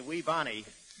will... Hey, wee Bonnie.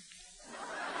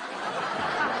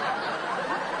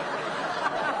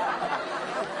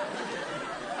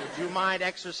 Would you mind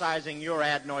exercising your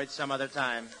adenoids some other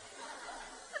time?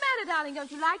 What's the matter, darling? Don't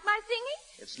you like my singing?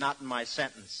 It's not in my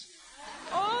sentence.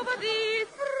 Over these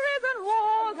prison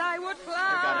walls I would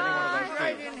fly. Got any one of those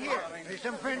Right in here. There's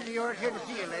some friends of yours here to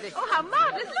see you, lady. Oh, how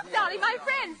marvelous. Look, darling, my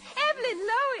friends. Evelyn,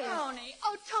 Lois. Tony.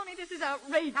 Oh, Tony, this is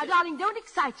outrageous. Now, darling, don't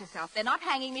excite yourself. They're not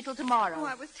hanging me till tomorrow. Oh,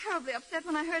 I was terribly upset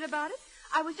when I heard about it.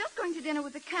 I was just going to dinner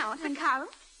with the Count. The and... Count?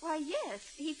 Why, yes.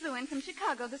 He flew in from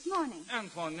Chicago this morning.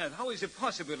 Antoinette, how is it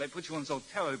possible they put you in so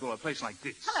terrible a place like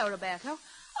this? Hello, Roberto.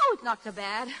 Oh, it's not so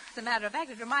bad. As a matter of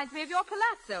fact, it reminds me of your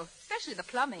palazzo, especially the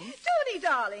plumbing. Tony,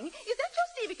 darling, is that your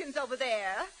Steviekins over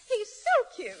there? He's so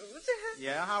cute.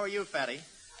 Yeah, how are you, Fatty?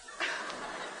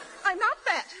 I'm not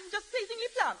fat. I'm just pleasingly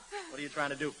plump. What are you trying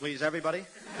to do, please everybody?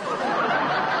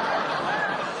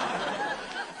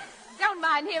 Don't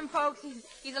mind him, folks.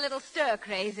 He's a little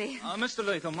stir-crazy. Mr.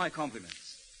 Latham, my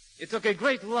compliments. It took a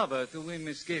great lover to win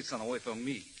Miss Gateson away from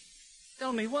me.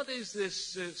 Tell me, what is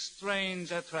this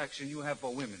strange attraction you have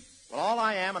for women? Well, all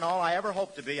I am and all I ever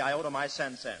hope to be, I owe to my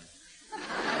sen-sen.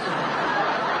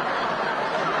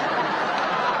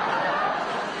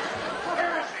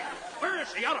 Where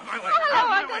is he? Out of my way. Oh, hello, Out of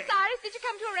my Uncle way. Cyrus. Did you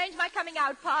come to arrange my coming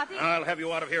out party? I'll have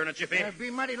you out of here in a jiffy. Be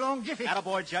mighty long, Jiffy.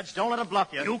 Attaboy, Judge. Don't let him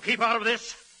bluff you. You keep out of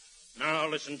this. Now,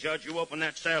 listen, Judge, you open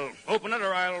that cell. Open it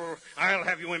or I'll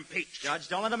have you impeached. Judge,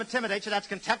 don't let him intimidate you. That's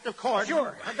contempt of court.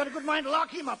 Sure. I've got a good mind to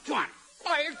lock him up, too. What?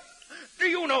 Why, do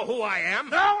you know who I am?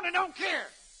 No, and I don't care.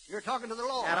 You're talking to the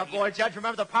law. Attaboy, Judge.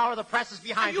 Remember, the power of the press is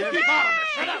behind you. You keep out of this.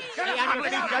 Shut up. Stay on your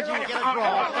feet, Judge. You will get a I'll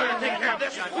draw. take care of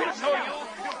this. We'll show you.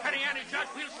 You petty anti-judge,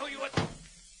 we'll show you what...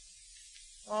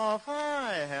 Oh, if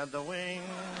I had the wings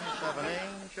of an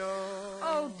angel.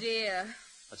 Oh, dear.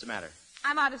 What's the matter?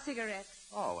 I'm out of cigarettes.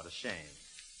 Oh, what a shame.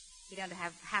 You don't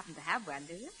happen to have one,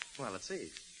 do you? Well, let's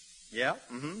see. Yeah,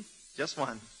 just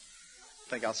one.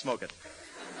 Think I'll smoke it.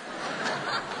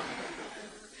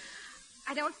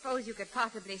 I don't suppose you could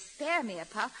possibly spare me a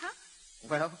puff, huh?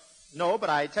 Well, no, but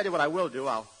I tell you what I will do.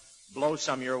 I'll blow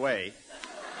some your way.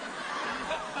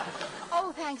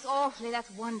 Oh, thanks awfully.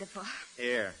 That's wonderful.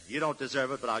 Here, you don't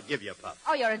deserve it, but I'll give you a puff.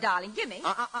 Oh, you're a darling. Give me.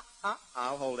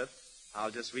 I'll hold it.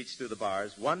 I'll just reach through the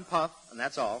bars. One puff, and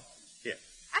that's all. Here.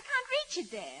 I can't reach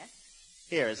it there.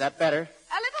 Here, is that better?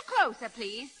 A little closer,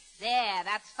 please. There,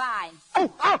 that's fine.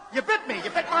 Oh, you bit me. You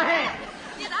bit my hand.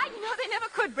 Did I? You know, they never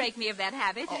could break me of that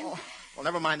habit. Oh. Well,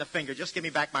 never mind the finger. Just give me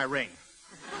back my ring.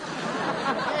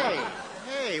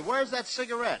 Hey, where's that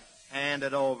cigarette? Hand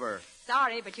it over.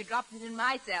 Sorry, but you dropped it in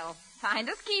my cell.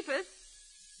 Finders keepers.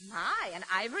 My, and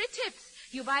ivory tips.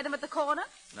 You buy them at the corner?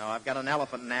 No, I've got an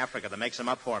elephant in Africa that makes them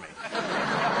up for me.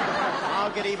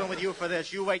 I'll get even with you for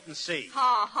this. You wait and see.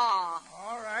 Ha, ha.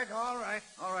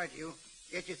 All right, you.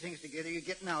 Get your things together. You're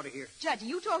getting out of here. Judge, are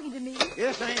you talking to me?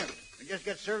 Yes, I am. I just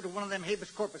got served with one of them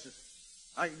habeas corpuses.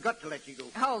 I got to let you go.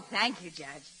 Oh, thank you,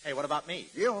 Judge. Hey, what about me?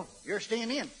 You're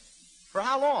staying in. For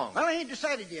how long? Well, I ain't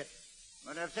decided yet.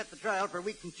 But I've set the trial for a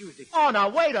week from Tuesday. Oh, now,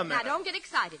 wait a minute. Now, don't get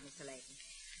excited, Mr. Layton.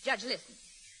 Judge, listen.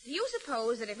 Do you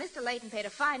suppose that if Mr. Layton paid a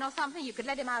fine or something, you could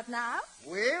let him out now?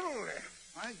 Well,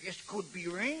 I guess could be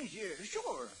arranged. Yeah,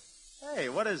 sure. Hey,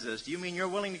 what is this? Do you mean you're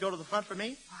willing to go to the front for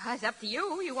me? Well, it's up to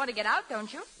you. You want to get out,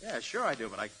 don't you? Yeah, sure I do,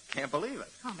 but I can't believe it.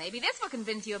 Oh, maybe this will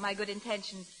convince you of my good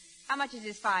intentions. How much is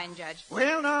this fine, Judge?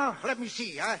 Well, now, let me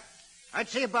see. I'd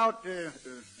say about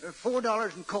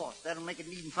 $4 in cost. That'll make it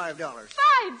needing $5.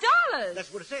 $5?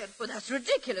 That's what it said. Well, that's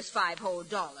ridiculous, $5 whole.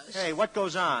 Hey, what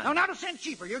goes on? No, not a cent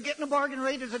cheaper. You're getting a bargain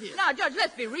rate as it is. Now, Judge,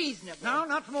 let's be reasonable. No,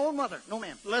 not from old mother. No,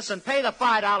 ma'am. Listen, pay the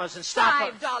 $5 and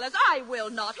stop. $5? I will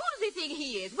not. Who does he think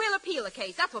he is? We'll appeal the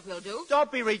case. That's what we'll do.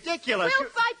 Don't be ridiculous. We'll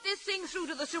fight this thing through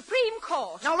to the Supreme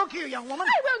Court. Now, look here, young woman.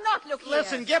 I will not look here.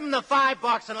 Listen, give him the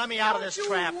 $5 and let me out of this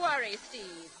trap. Don't you worry,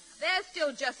 Steve. There's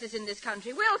still justice in this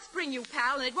country. We'll spring you,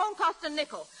 pal, and it won't cost a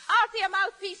nickel. I'll see a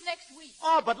mouthpiece next week.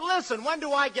 Oh, but listen, when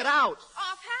do I get out?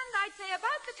 Offhand, I'd say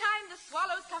about the time the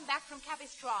swallows come back from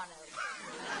Capistrano.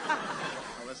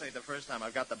 Well, this ain't the first time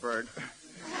I've got the bird.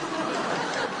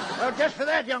 Well, just for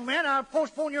that, young man, I'll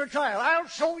postpone your trial. I'll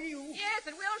show you. Yes,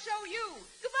 and we'll show you.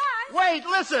 Goodbye. Wait,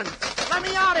 listen. Let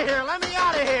me out of here. Let me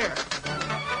out of here.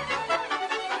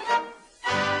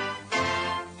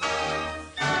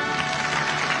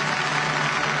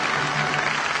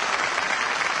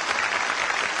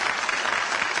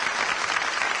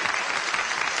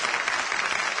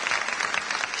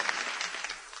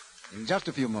 In just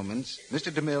a few moments,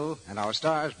 Mr. DeMille and our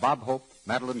stars, Bob Hope,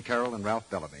 Madeline Carroll, and Ralph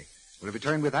Bellamy, will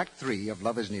return with Act 3 of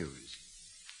Love is News.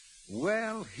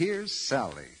 Well, here's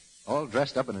Sally, all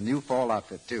dressed up in a new fall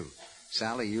outfit, too.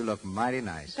 Sally, you look mighty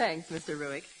nice. Thanks, Mr.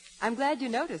 Ruick. I'm glad you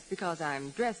noticed because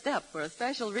I'm dressed up for a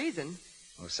special reason.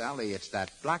 Oh, Sally, it's that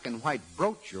black and white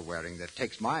brooch you're wearing that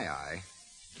takes my eye.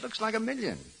 It looks like $1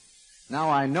 million. Now,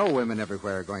 I know women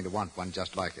everywhere are going to want one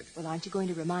just like it. Well, aren't you going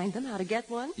to remind them how to get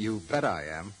one? You bet I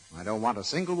am. I don't want a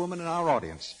single woman in our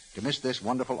audience to miss this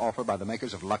wonderful offer by the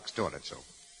makers of Lux Toilet Soap.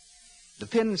 The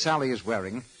pin Sally is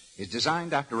wearing is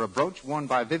designed after a brooch worn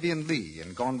by Vivian Lee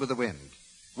in Gone with the Wind.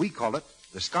 We call it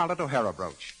the Scarlett O'Hara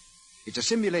brooch. It's a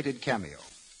simulated cameo,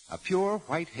 a pure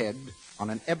white head on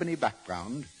an ebony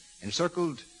background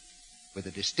encircled with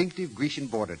a distinctive Grecian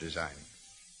border design.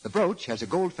 The brooch has a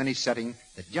gold finish setting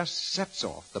that just sets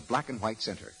off the black and white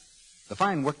center. The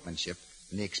fine workmanship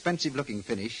and the expensive-looking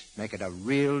finish make it a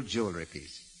real jewelry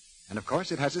piece. And, of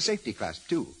course, it has a safety clasp,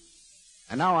 too.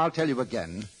 And now I'll tell you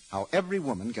again how every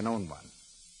woman can own one.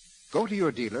 Go to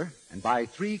your dealer and buy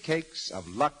 3 cakes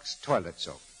of Lux toilet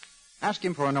soap. Ask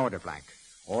him for an order blank,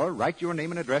 or write your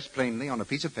name and address plainly on a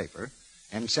piece of paper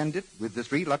and send it with the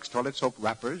 3 Lux toilet soap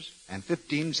wrappers and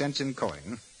 15 cents in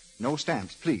coin. No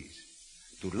stamps, please.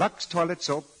 To Lux Toilet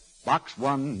Soap, Box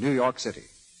 1, New York City.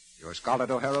 Your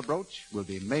Scarlett O'Hara brooch will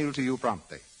be mailed to you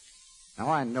promptly. Now,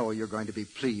 I know you're going to be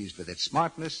pleased with its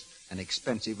smartness and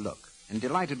expensive look, and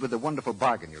delighted with the wonderful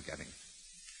bargain you're getting.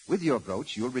 With your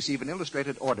brooch, you'll receive an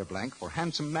illustrated order blank for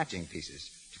handsome matching pieces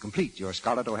to complete your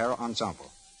Scarlett O'Hara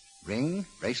ensemble. Ring,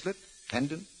 bracelet,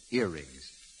 pendant,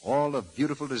 earrings, all of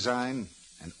beautiful design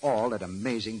and all at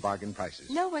amazing bargain prices.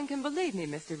 No one can believe me,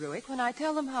 Mr. Ruick, when I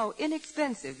tell them how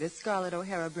inexpensive this Scarlett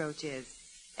O'Hara brooch is.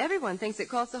 Everyone thinks it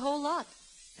costs a whole lot.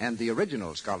 And the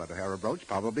original Scarlett O'Hara brooch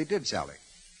probably did, Sally.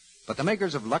 But the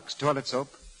makers of Lux Toilet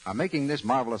Soap are making this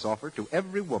marvelous offer to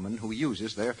every woman who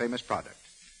uses their famous product.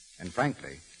 And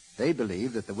frankly, they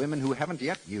believe that the women who haven't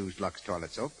yet used Lux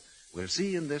Toilet Soap will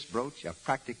see in this brooch a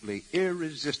practically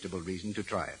irresistible reason to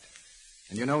try it.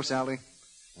 And you know, Sally,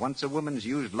 once a woman's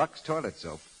used Lux Toilet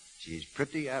Soap, she's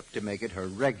pretty apt to make it her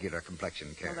regular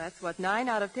complexion care. Well, that's what 9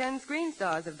 out of 10 screen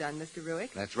stars have done, Mr.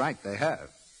 Ruick. That's right, they have.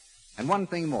 And one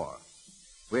thing more.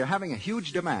 We're having a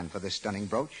huge demand for this stunning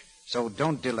brooch, so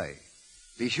don't delay.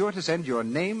 Be sure to send your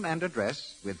name and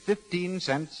address with 15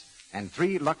 cents and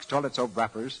 3 Lux Toilet Soap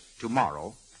wrappers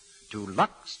tomorrow to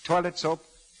Lux Toilet Soap,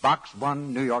 Box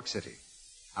 1, New York City.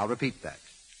 I'll repeat that.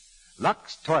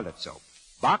 Lux Toilet Soap,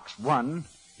 Box 1,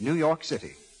 New York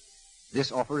City.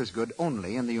 This offer is good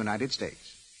only in the United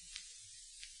States.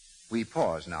 We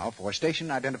pause now for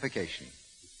station identification.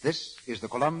 This is the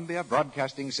Columbia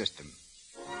Broadcasting System.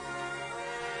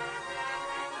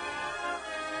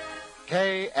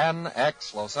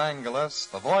 KNX Los Angeles,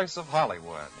 the voice of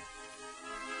Hollywood.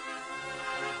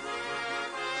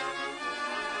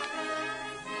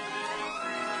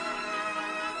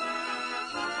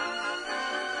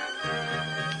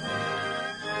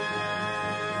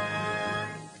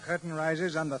 The curtain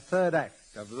rises on the 3rd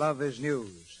act of Love is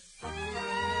News.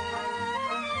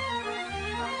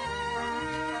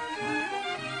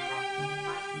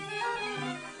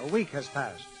 A week has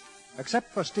passed.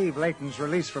 Except for Steve Layton's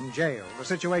release from jail, the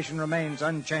situation remains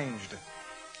unchanged,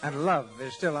 and love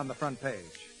is still on the front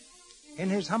page. In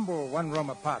his humble one-room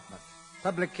apartment,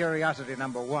 public curiosity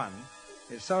number 1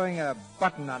 is sewing a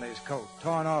button on his coat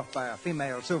torn off by a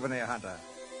female souvenir hunter.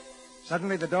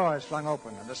 Suddenly the door is flung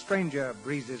open, and a stranger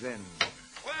breezes in.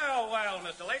 Well,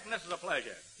 Mr. Layton, this is a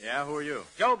pleasure. Yeah, who are you?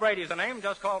 Joe Brady's the name.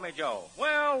 Just call me Joe.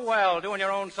 Well, doing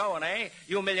your own sewing, eh?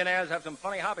 You millionaires have some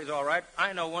funny hobbies, all right.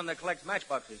 I know one that collects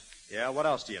matchboxes. Yeah, what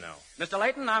else do you know? Mr.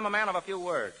 Layton, I'm a man of a few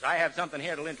words. I have something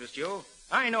here that'll interest you.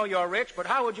 I know you're rich, but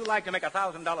how would you like to make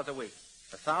 $1,000 a week?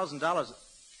 $1,000?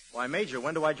 Why, Major,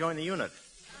 when do I join the unit?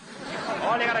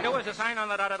 All you gotta do is to sign on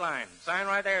the dotted line. Sign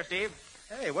right there, Steve.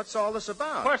 Hey, what's all this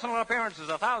about? Personal appearances,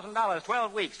 $1,000,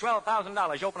 12 weeks,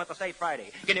 $12,000. You open at the state Friday.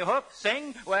 Can you hook,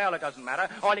 sing? Well, it doesn't matter.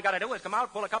 All you gotta do is come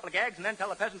out, pull a couple of gags, and then tell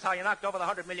the peasants how you knocked over the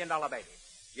 $100 million baby.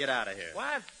 Get out of here.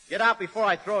 What? Get out before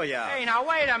I throw you out. Hey, now,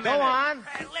 wait a minute. Go on.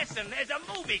 Hey, listen, there's a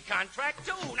movie contract,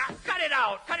 too. Now, cut it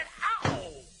out. Cut it out.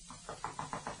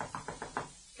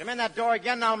 Come in that door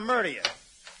again, and I'll murder you.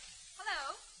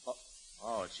 Hello.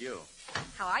 Oh, it's you.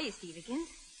 How are you, Stevekins?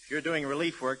 If you're doing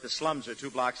relief work, the slums are 2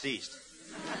 blocks east.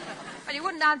 Well, you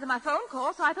wouldn't answer my phone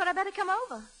call, so I thought I'd better come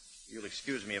over. You'll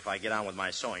excuse me if I get on with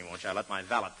my sewing, won't you? I let my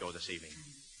valet go this evening.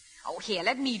 Oh, here,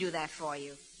 let me do that for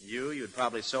you. You'd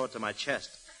probably sew it to my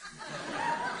chest.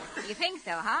 You think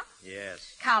so, huh?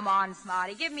 Yes. Come on,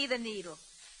 Smarty, give me the needle.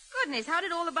 Goodness, how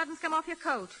did all the buttons come off your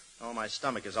coat? Oh, my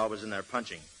stomach is always in there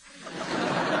punching.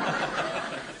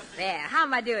 There, how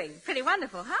am I doing? Pretty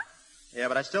wonderful, huh? Yeah,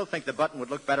 but I still think the button would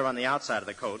look better on the outside of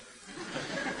the coat.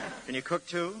 Can you cook,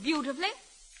 too? Beautifully.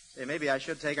 Hey, maybe I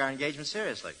should take our engagement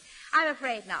seriously. I'm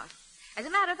afraid not. As a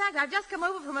matter of fact, I've just come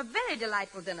over from a very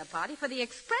delightful dinner party for the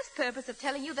express purpose of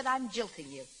telling you that I'm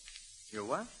jilting you. You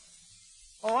what?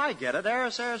 Oh, I get it.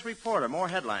 Sarah's reporter. More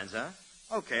headlines, huh?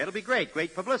 Okay, it'll be great.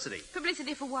 Great publicity.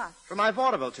 Publicity for what? For my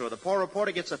vaudeville tour. The poor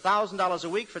reporter gets $1,000 a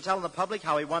week for telling the public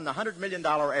how he won the $100 million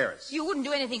heiress. You wouldn't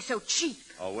do anything so cheap.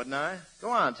 Oh, wouldn't I? Go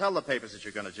on. Tell the papers that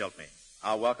you're going to jilt me.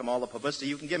 I'll welcome all the publicity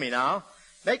you can give me now.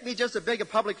 Make me just as big a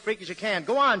public freak as you can.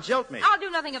 Go on, jilt me. I'll do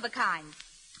nothing of the kind.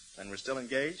 Then we're still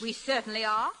engaged? We certainly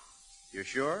are. You're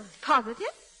sure? Positive.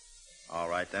 All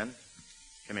right, then.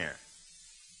 Come here.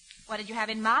 What did you have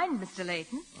in mind, Mr.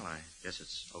 Layton? Well, I guess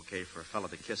it's okay for a fellow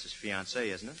to kiss his fiancée,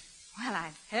 isn't it? Well,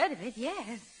 I've heard of it,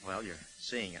 yes. Well, you're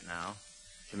seeing it now.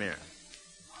 Come here.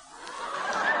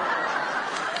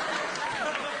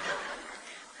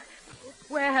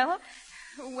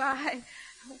 Well,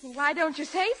 Well, why don't you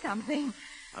say something?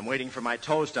 I'm waiting for my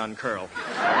toes to uncurl.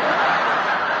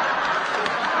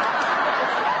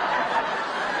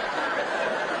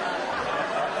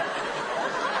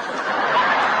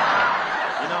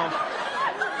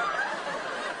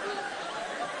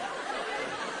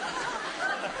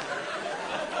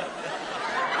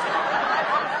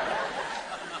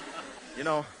 You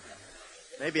know,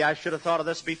 maybe I should have thought of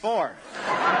this before.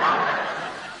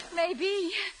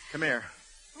 Maybe. Come here.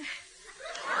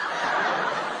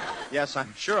 Yes,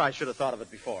 I'm sure I should have thought of it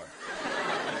before.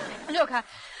 Look,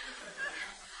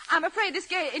 I'm afraid this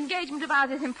engagement of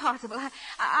ours is impossible.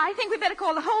 I think we better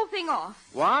call the whole thing off.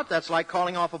 What? That's like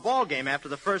calling off a ball game after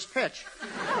the first pitch.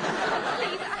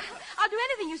 Please, I'll do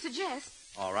anything you suggest.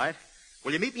 All right.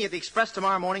 Will you meet me at the Express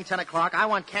tomorrow morning, 10 o'clock? I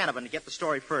want Canavan to get the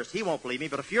story first. He won't believe me,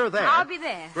 but if you're there... I'll be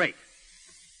there. Great.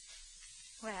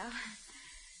 Well,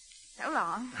 so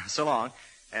long. So long.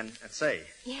 And say...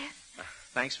 Yes?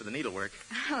 Thanks for the needlework.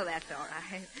 Oh, that's all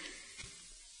right.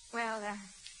 Well,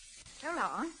 so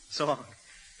long. So long.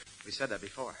 We said that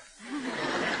before.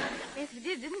 Yes, we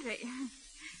did, didn't we?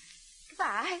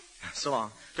 Goodbye. So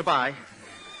long. Goodbye.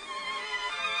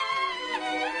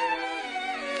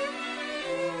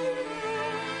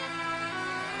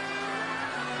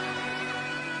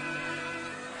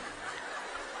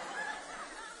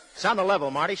 It's on the level,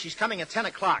 Marty. She's coming at 10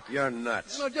 o'clock. You're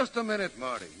nuts. Well, just a minute,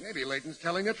 Marty. Maybe Layton's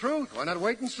telling the truth. Why not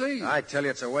wait and see? I tell you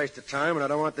it's a waste of time, and I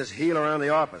don't want this heel around the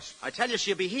office. I tell you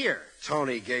she'll be here.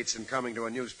 Tony Gateson coming to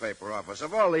a newspaper office.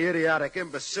 Of all the idiotic,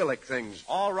 imbecilic things.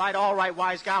 All right,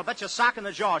 wise gal. Bet you sock in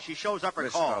the jaw she shows up her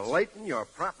calls. Mr. Layton, your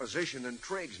proposition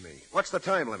intrigues me. What's the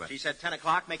time limit? She said 10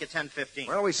 o'clock. Make it 10:15.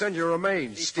 Well, we send you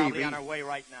remains, She's Stevie. probably on her way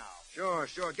right now. Sure.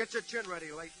 Get your chin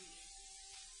ready, Layton.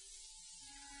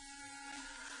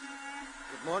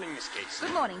 Good morning, Miss Gates.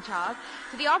 Good morning, Charles.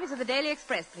 To the office of the Daily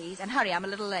Express, please. And hurry, I'm a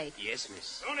little late. Yes,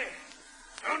 miss.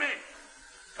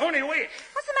 Tony, wait.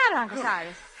 What's the matter, Uncle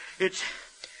Cyrus?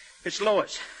 It's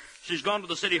Lois. She's gone to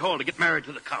the city hall to get married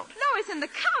to the Count. Lois and the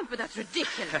Count, but that's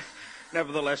ridiculous.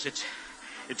 Nevertheless,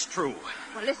 it's true.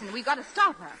 Well, listen, we've got to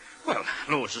stop her. Well,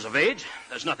 Lois is of age.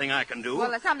 There's nothing I can do.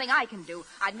 Well, there's something I can do.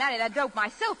 I'd marry that dope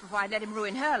myself before I'd let him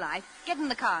ruin her life. Get in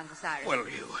the car, Uncle Cyrus. Well,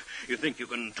 you think you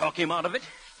can talk him out of it?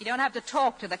 You don't have to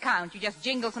talk to the Count. You just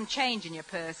jingle some change in your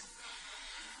purse.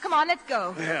 Come on, let's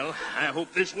go. Well, I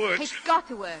hope this works. It's got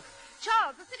to work.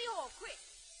 Charles, the city hall, quick.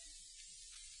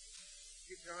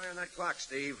 Keep your eye on that clock,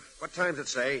 Steve. What time's it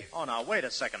say? Oh, now, wait a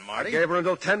second, Marty. I gave her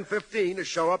until 10:15 to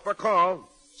show up or call.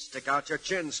 Stick out your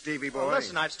chin, Stevie boy. Well,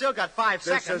 listen, I've still got 5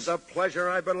 seconds. This is a pleasure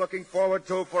I've been looking forward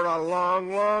to for a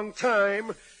long, long time.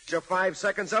 Is your 5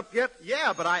 seconds up yet?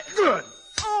 Yeah, but I... Good.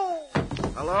 Oh!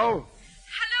 Hello?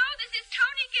 Hello, this is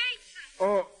Tony Gateson.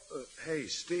 Oh, hey,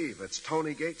 Steve, it's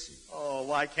Tony Gateson. Oh,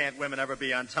 why can't women ever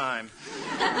be on time?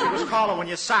 He was calling when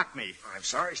you socked me. I'm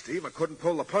sorry, Steve. I couldn't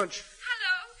pull the punch.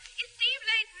 Hello, is Steve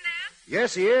Layton there?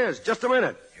 Yes, he is. Just a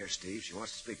minute. Here, Steve, she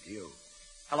wants to speak to you.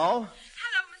 Hello?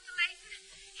 Hello, Mr. Layton.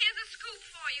 Here's a scoop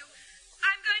for you.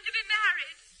 I'm going to be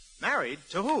married. Married?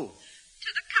 To who?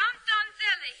 To the Count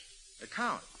Donzelli. The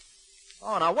Count.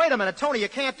 Oh, now, wait a minute, Tony. You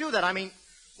can't do that. I mean,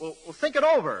 well, think it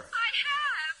over. I have.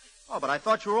 Oh, but I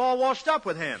thought you were all washed up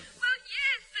with him. Well,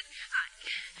 yes,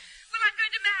 but I'm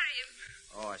going to marry him.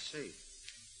 Oh, I see.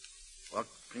 Well,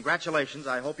 congratulations.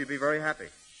 I hope you'll be very happy.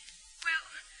 Well,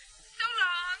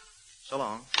 so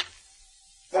long.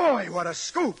 So long. Boy, what a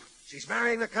scoop. She's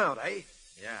marrying the Count, eh?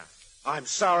 Yeah. I'm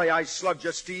sorry I slugged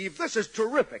you, Steve. This is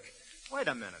terrific. Wait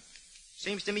a minute.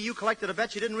 Seems to me you collected a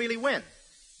bet you didn't really win.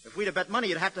 If we'd have bet money,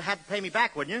 you'd have to pay me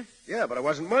back, wouldn't you? Yeah, but it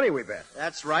wasn't money we bet.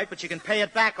 That's right, but you can pay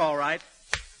it back, all right.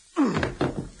 All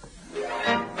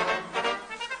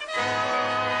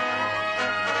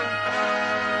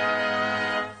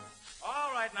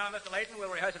right, now, Mr. Layton,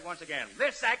 we'll rehearse it once again.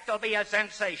 This act will be a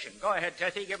sensation. Go ahead,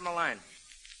 Tessie, give him a line.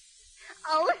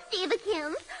 Oh,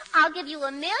 Stevekins, I'll give you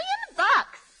 $1 million.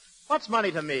 What's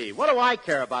money to me? What do I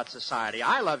care about society?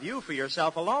 I love you for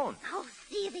yourself alone. Oh,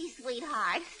 Stevie,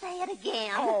 sweetheart, say it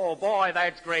again. Oh, boy,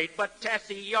 that's great. But,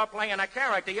 Tessie, you're playing a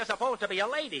character. You're supposed to be a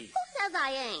lady. Who says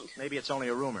I ain't? Maybe it's only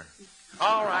a rumor.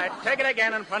 All right, take it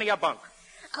again in front of your bunk.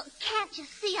 Oh, can't you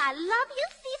see I love you,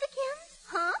 Stevekins?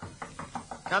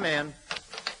 Huh? Come in.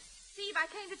 Steve, I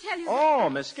came to tell you... Oh,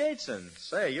 Miss Gateson.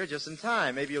 Say, you're just in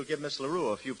time. Maybe you'll give Miss LaRue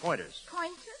a few pointers.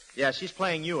 Pointers? Yeah, she's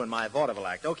playing you in my vaudeville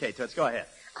act. Okay, Toots, go ahead.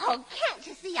 Oh, can't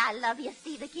you see I love you,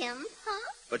 Stevekins?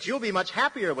 Huh? But you'll be much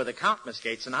happier with the Count, Miss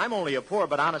Gateson. I'm only a poor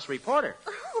but honest reporter.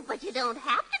 Oh, but you don't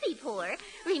have to be poor.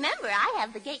 Remember, I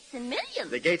have the Gateson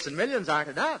Millions. The Gateson Millions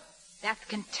aren't enough. That's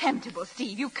contemptible,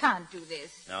 Steve. You can't do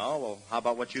this. No, well, how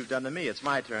about what you've done to me? It's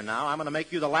my turn now. I'm going to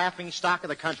make you the laughing stock of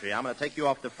the country. I'm going to take you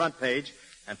off the front page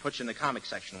and put you in the comic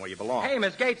section where you belong. Hey,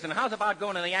 Miss Gateson, how's about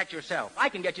going to the act yourself? I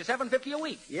can get you $7.50 a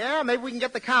week. Yeah, maybe we can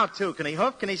get the Count, too. Can he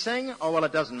hoof? Can he sing? Oh, well,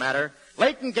 it doesn't matter.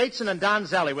 Leighton Gateson and Don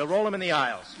Zelli. We'll roll him in the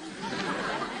aisles.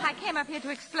 I came up here to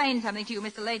explain something to you,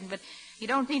 Mr. Layton, but you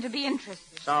don't seem to be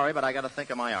interested. Sorry, but I got to think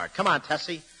of my art. Come on,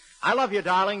 Tessie. I love you,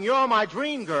 darling. You're my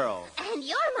dream girl. And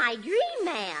you're my dream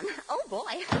man. Oh,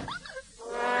 boy.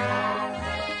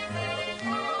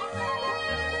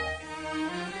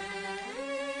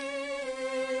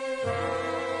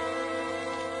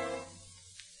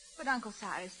 But, Uncle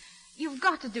Cyrus, you've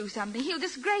got to do something. He'll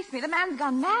disgrace me. The man's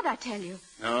gone mad, I tell you.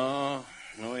 No,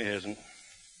 he hasn't.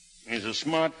 He's a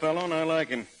smart fellow, and I like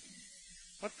him.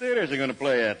 What theater is he going to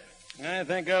play at? I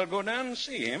think I'll go down and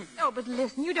see him. Oh, but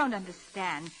listen, you don't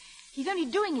understand. He's only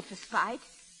doing it for spite.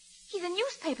 He's a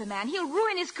newspaper man. He'll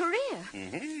ruin his career.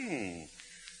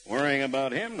 Mm-hmm. Worrying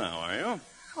about him now, are you?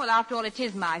 Well, after all, it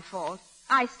is my fault.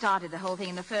 I started the whole thing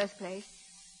in the first place.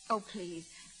 Oh, please,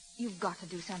 you've got to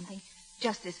do something.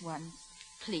 Just this once.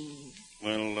 Please.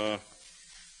 Well,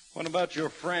 what about your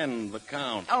friend, the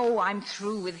Count? Oh, I'm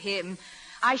through with him.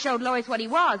 I showed Lois what he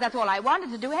was. That's all I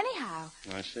wanted to do anyhow.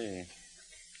 I see.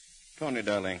 Tony,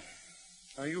 darling,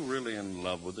 are you really in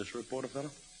love with this reporter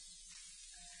fellow?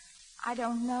 I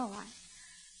don't know.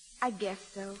 I guess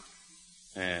so.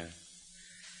 Yeah,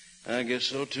 I guess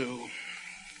so, too.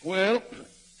 Well,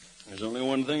 there's only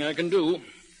one thing I can do.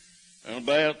 I'll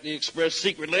buy out the Express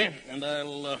secretly, and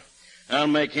I'll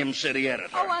make him city editor.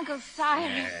 Oh, Uncle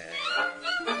Cyrus.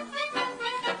 Yeah.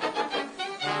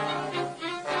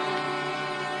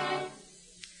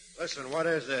 Listen, what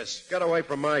is this? Get away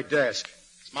from my desk.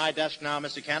 It's my desk now,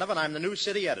 Mr. Canavan. I'm the new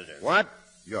city editor. What?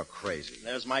 You're crazy.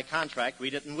 There's my contract.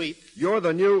 Read it and weep. You're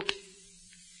the new...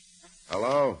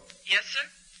 Hello? Yes, sir?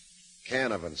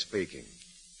 Canavan speaking.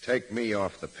 Take me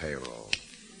off the payroll.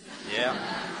 Yeah,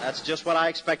 that's just what I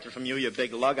expected from you, you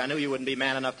big lug. I knew you wouldn't be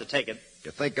man enough to take it. You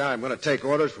think I'm going to take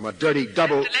orders from a dirty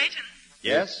double... Mr. Layton?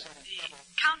 Yes? The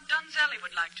Count Donzelli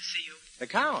would like to see you. The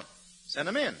Count? Send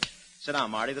him in. Sit down,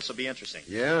 Marty. This will be interesting.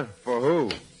 Yeah? For who?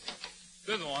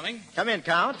 Good morning. Come in,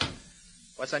 Count.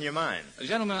 What's on your mind?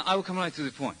 Gentlemen, I will come right to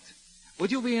the point.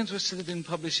 Would you be interested in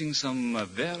publishing some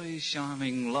very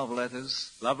charming love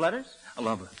letters? Love letters?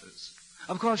 Love letters.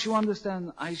 Of course, you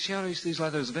understand, I cherish these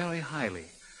letters very highly.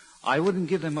 I wouldn't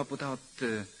give them up without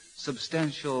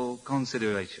substantial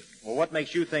consideration. Well, what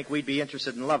makes you think we'd be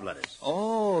interested in love letters?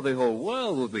 Oh, the whole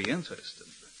world would be interested.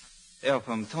 They're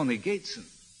from Tony Gateson.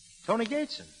 Tony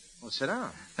Gateson? Well, sit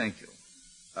down. Thank you.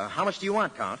 How much do you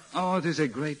want, Count? Oh, it is a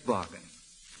great bargain.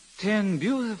 10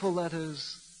 beautiful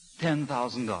letters,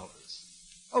 $10,000.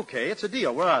 Okay, it's a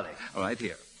deal. Where are they? Right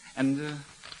here. And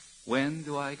when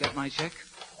do I get my check?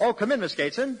 Oh, come in, Miss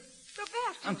Gateson.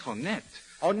 Roberto. Antoinette.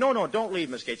 Oh, no, don't leave,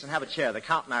 Miss Gateson. Have a chair. The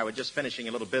Count and I were just finishing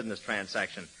a little business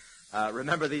transaction.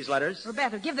 Remember these letters?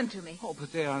 Roberto, give them to me. Oh,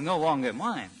 but they are no longer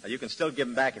mine. You can still give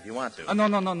them back if you want to.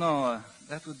 No.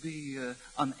 That would be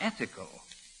unethical.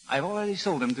 I've already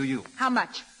sold them to you. How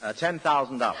much?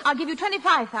 $10,000. I'll give you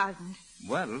 $25,000.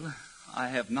 Well, I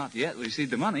have not yet received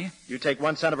the money. You take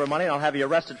 1 cent of her money, and I'll have you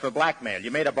arrested for blackmail.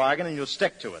 You made a bargain, and you'll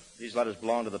stick to it. These letters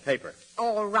belong to the paper.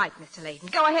 All right, Mr. Layton.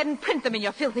 Go ahead and print them in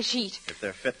your filthy sheet. If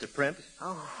they're fit to print.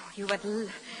 Oh, you at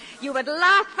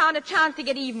last found a chance to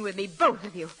get even with me, both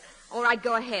of you. All right,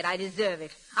 go ahead. I deserve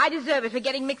it. I deserve it for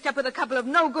getting mixed up with a couple of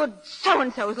no-good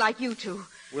so-and-sos like you two.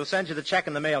 We'll send you the check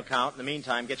in the mail, Count. In the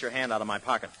meantime, get your hand out of my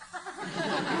pocket.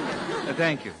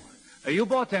 Thank you. You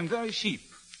bought them very cheap.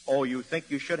 Oh, you think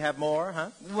you should have more, huh?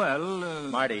 Well,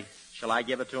 Marty, shall I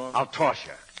give it to him? I'll toss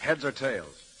you. Heads or tails?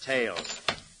 Tails.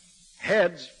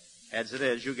 Heads? Heads it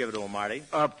is. You give it to him, Marty.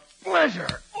 A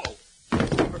pleasure. Oh.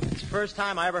 It's the first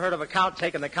time I ever heard of a Count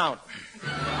taking the count.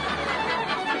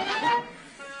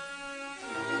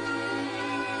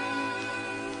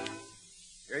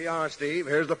 Here you are, Steve.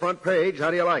 Here's the front page.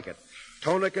 How do you like it?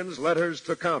 Tonikins letters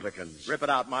to Countikins. Rip it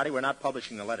out, Marty. We're not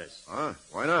publishing the letters. Huh?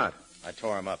 Why not? I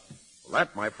tore them up. Well,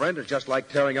 that, my friend, is just like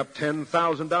tearing up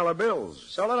 $10,000 bills.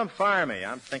 So let them fire me.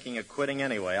 I'm thinking of quitting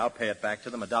anyway. I'll pay it back to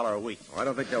them $1 a week. Oh, I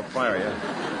don't think they'll fire you.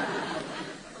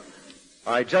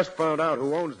 I just found out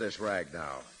who owns this rag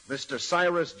now. Mr.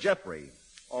 Cyrus Jeffrey.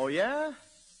 Oh, yeah?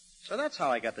 So that's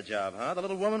how I got the job, huh? The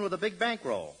little woman with the big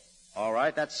bankroll. All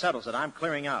right, that settles it. I'm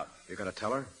clearing out. You going to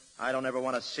tell her? I don't ever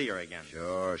want to see her again.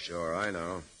 Sure, I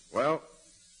know. Well,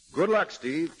 good luck,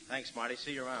 Steve. Thanks, Marty.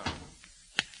 See you around.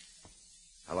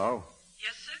 Hello?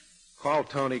 Yes, sir? Call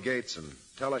Tony Gateson.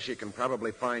 Tell her she can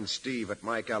probably find Steve at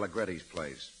Mike Allegretti's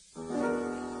place.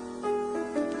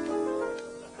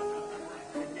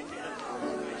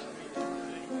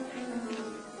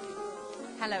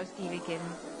 Hello, Steviekins.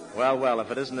 Well,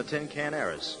 if it isn't the Tin Can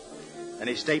Heiress.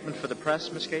 Any statement for the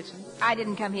press, Miss Gateson? I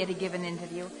didn't come here to give an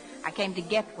interview. I came to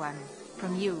get one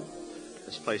from you.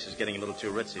 This place is getting a little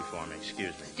too ritzy for me.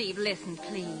 Excuse me. Steve, listen,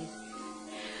 please.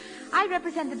 I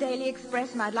represent the Daily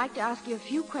Express, and I'd like to ask you a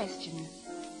few questions.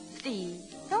 Steve,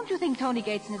 don't you think Toni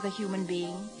Gateson is a human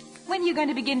being? When are you going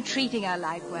to begin treating her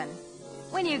like one?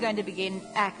 When are you going to begin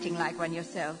acting like one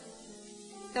yourself?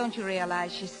 Don't you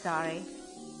realize she's sorry?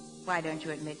 Why don't you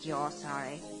admit you're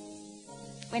sorry?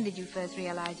 When did you first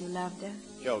realize you loved her?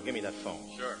 Joe, give me that phone.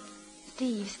 Sure.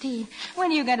 Steve,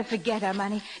 when are you going to forget her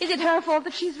money? Is it her fault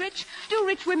that she's rich? Do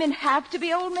rich women have to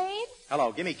be old maids?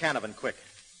 Hello, give me Canavan, quick.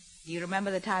 Do you remember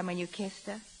the time when you kissed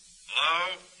her?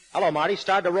 Hello? Hello, Marty.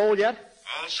 Started to roll yet?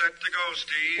 All set to go,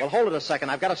 Steve. Well, hold it a second.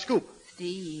 I've got a scoop.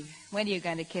 Steve, when are you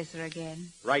going to kiss her again?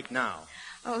 Right now.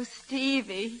 Oh,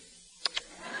 Stevie.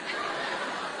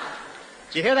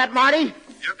 Did you hear that, Marty?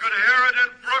 You could hear it in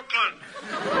Brooklyn.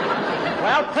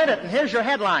 Well, print it, and here's your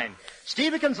headline.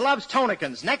 Steviekins loves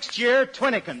Tonikins. Next year,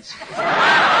 Twinikins.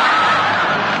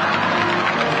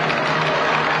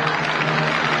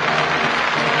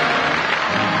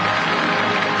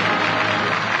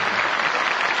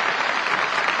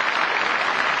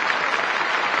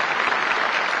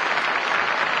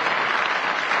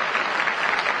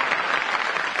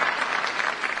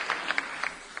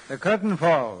 The curtain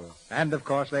falls, and of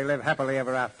course they live happily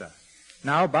ever after.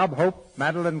 Now Bob Hope,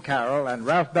 Madeline Carroll, and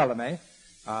Ralph Bellamy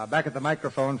are back at the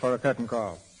microphone for a curtain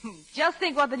call. Just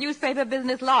think what the newspaper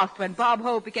business lost when Bob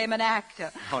Hope became an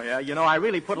actor. Oh, yeah? You know, I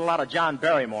really put a lot of John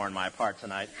Barrymore in my part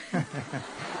tonight.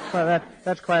 Well,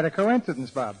 that's quite a coincidence,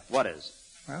 Bob. What is?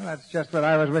 Well, that's just what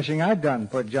I was wishing I'd done,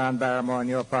 put John Barrymore in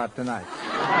your part tonight.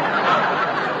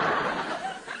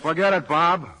 Forget it,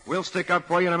 Bob. We'll stick up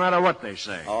for you no matter what they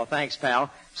say. Oh, thanks, pal.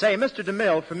 Say, Mr.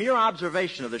 DeMille, from your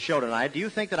observation of the show tonight, do you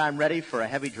think that I'm ready for a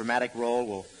heavy dramatic role?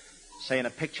 Well, say in a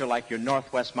picture like your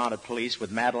Northwest Mounted Police with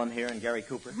Madeline here and Gary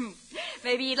Cooper?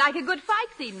 Maybe you'd like a good fight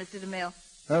scene, Mr. DeMille.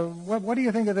 What do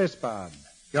you think of this, Bob?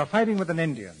 You're fighting with an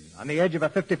Indian on the edge of a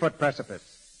 50-foot precipice.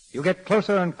 You get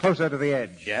closer and closer to the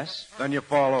edge. Yes? Then you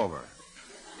fall over.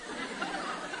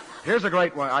 Here's a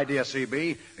great idea,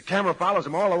 CB. The camera follows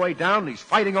him all the way down, and he's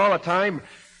fighting all the time.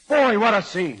 Boy, what a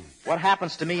scene. What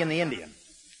happens to me and the Indian?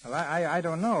 Well, I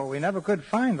don't know. We never could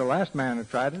find the last man who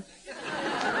tried it.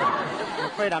 I'm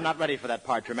afraid I'm not ready for that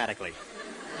part dramatically.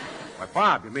 Why,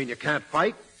 Bob, you mean you can't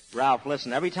fight? Ralph,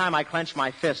 listen, every time I clench my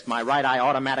fist, my right eye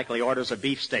automatically orders a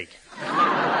beefsteak.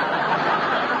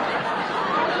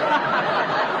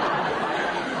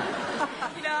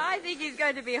 I think he's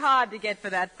going to be hard to get for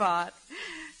that part.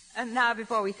 And now,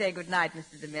 before we say goodnight,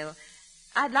 Mr. DeMille,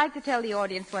 I'd like to tell the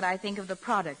audience what I think of the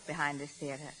product behind this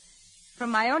theater. From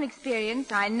my own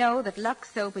experience, I know that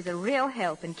Lux soap is a real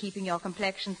help in keeping your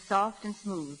complexion soft and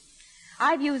smooth.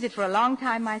 I've used it for a long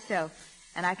time myself,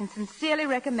 and I can sincerely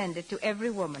recommend it to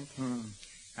every woman.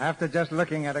 After just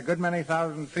looking at a good many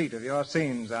thousand feet of your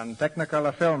scenes on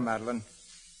Technicolor film, Madeline,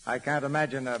 I can't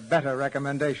imagine a better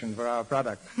recommendation for our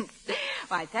product.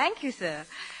 Why, thank you, sir.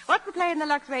 What's the play in the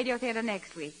Lux Radio Theater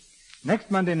next week?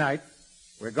 Next Monday night,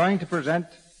 we're going to present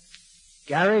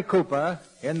Gary Cooper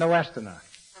in The Westerner.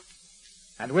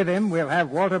 And with him, we'll have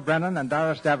Walter Brennan and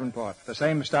Doris Davenport, the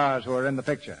same stars who are in the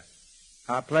picture.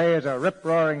 Our play is a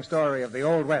rip-roaring story of the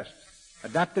Old West,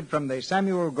 adapted from the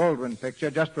Samuel Goldwyn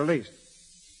picture just released.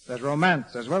 There's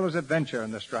romance as well as adventure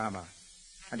in this drama.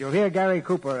 And you'll hear Gary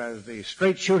Cooper as the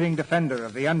straight-shooting defender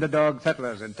of the underdog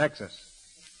settlers in Texas.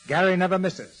 Gary never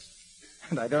misses.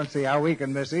 And I don't see how we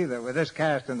can miss either with this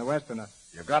cast in The Westerner.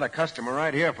 You've got a customer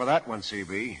right here for that one,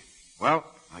 CB. Well,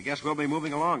 I guess we'll be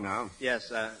moving along now.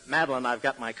 Yes, Madeline, I've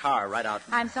got my car right out.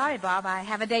 I'm sorry, Bob. I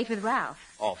have a date with Ralph.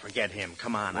 Oh, forget him.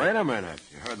 Come on. Wait a minute.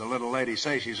 You heard the little lady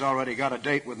say she's already got a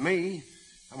date with me.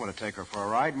 I'm going to take her for a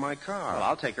ride in my car. Well,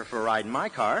 I'll take her for a ride in my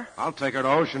car. I'll take her to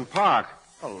Ocean Park.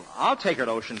 Oh, I'll take her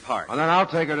to Ocean Park. And then I'll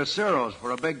take her to Ciro's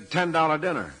for a big $10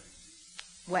 dinner.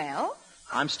 Well?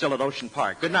 I'm still at Ocean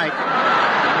Park. Good night.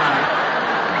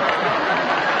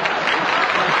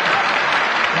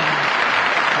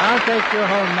 I'll take you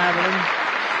home, Madeline.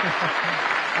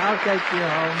 I'll take you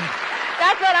home.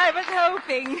 That's what I was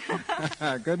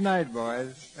hoping. Good night,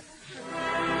 boys.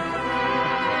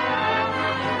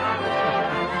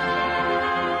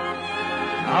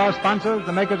 Our sponsors,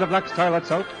 the makers of Lux Toilet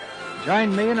Soap,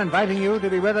 join me in inviting you to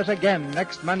be with us again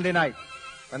next Monday night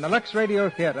when the Lux Radio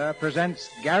Theater presents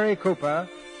Gary Cooper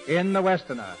in The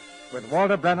Westerner with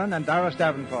Walter Brennan and Doris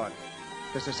Davenport.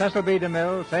 This is Cecil B.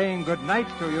 DeMille saying good night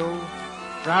to you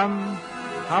from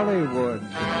Hollywood.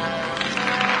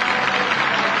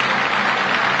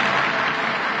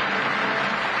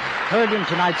 Heard in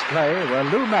tonight's play were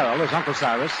Lou Merrill as Uncle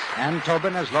Cyrus, Ann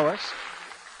Tobin as Lois,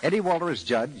 Eddie Waller as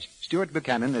Judge, Stuart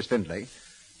Buchanan as Findlay,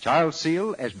 Charles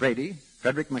Seal as Brady,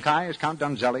 Frederick Mackay as Count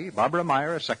Donzelli, Barbara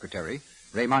Meyer as Secretary,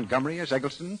 Ray Montgomery as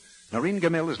Eggleston, Noreen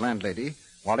Gamil as Landlady,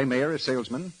 Wally Mayer as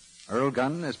Salesman, Earl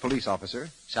Gunn as Police Officer,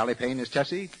 Sally Payne as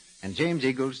Tessie, and James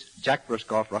Eagles, Jack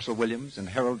Briscoff, Russell Williams, and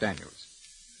Harold Daniels.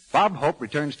 Bob Hope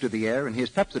returns to the air in his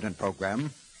Pepsodent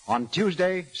program on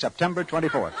Tuesday, September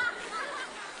 24th.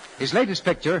 His latest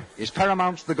picture is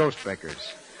Paramount's The Ghost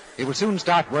Breakers. He will soon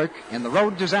start work in The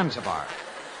Road to Zanzibar.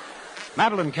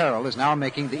 Madeline Carroll is now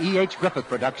making the E.H. Griffith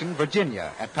production,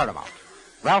 Virginia, at Paramount.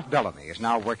 Ralph Bellamy is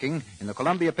now working in the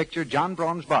Columbia picture John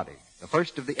Braun's Body, the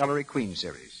first of the Ellery Queen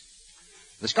series.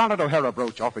 The Scarlett O'Hara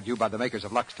brooch offered you by the makers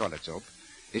of Lux Toilet Soap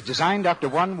is designed after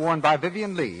one worn by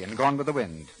Vivian Lee in Gone with the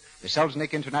Wind, the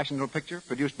Selznick International picture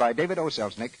produced by David O.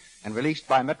 Selznick and released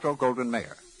by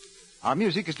Metro-Goldwyn-Mayer. Our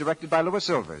music is directed by Louis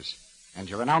Silvers, and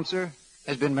your announcer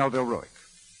has been Melville Ruick.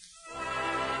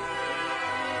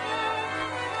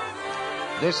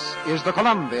 This is the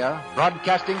Columbia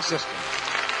Broadcasting System.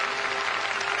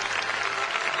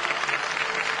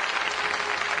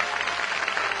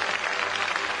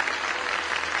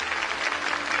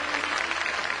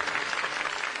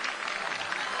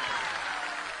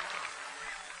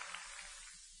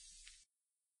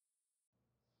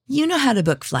 You know how to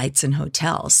book flights and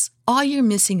hotels. All you're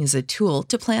missing is a tool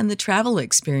to plan the travel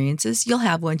experiences you'll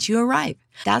have once you arrive.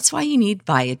 That's why you need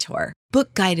Viator.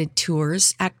 Book guided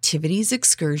tours, activities,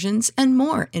 excursions, and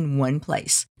more in one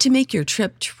place to make your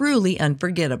trip truly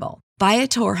unforgettable.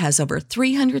 Viator has over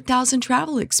 300,000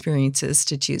 travel experiences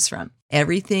to choose from.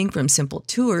 Everything from simple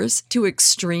tours to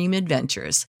extreme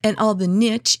adventures and all the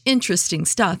niche, interesting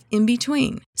stuff in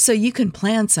between. So you can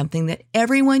plan something that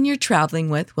everyone you're traveling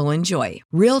with will enjoy.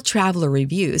 Real traveler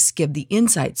reviews give the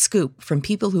inside scoop from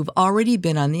people who've already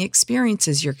been on the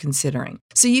experiences you're considering.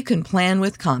 So you can plan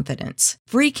with confidence.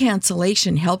 Free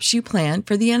cancellation helps you plan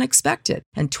for the unexpected.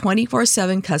 And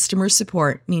 24/7 customer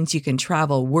support means you can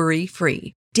travel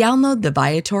worry-free. Download the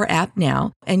Viator app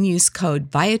now and use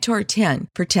code Viator10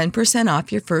 for 10%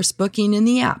 off your first booking in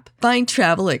the app. Find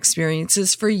travel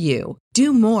experiences for you.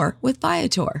 Do more with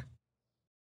Viator.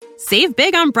 Save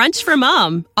big on brunch for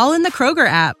mom, all in the Kroger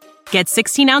app. Get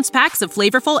 16-ounce packs of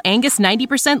flavorful Angus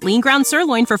 90% lean ground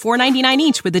sirloin for $4.99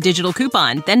 each with a digital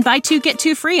coupon. Then buy 2, get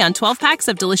 2 free on 12 packs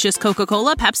of delicious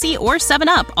Coca-Cola, Pepsi, or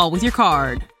 7-Up, all with your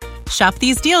card. Shop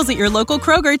these deals at your local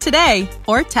Kroger today,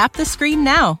 or tap the screen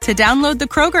now to download the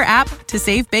Kroger app to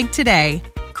save big today.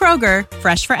 Kroger,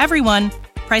 fresh for everyone.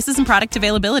 Prices and product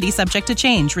availability subject to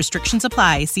change. Restrictions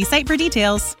apply. See site for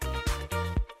details.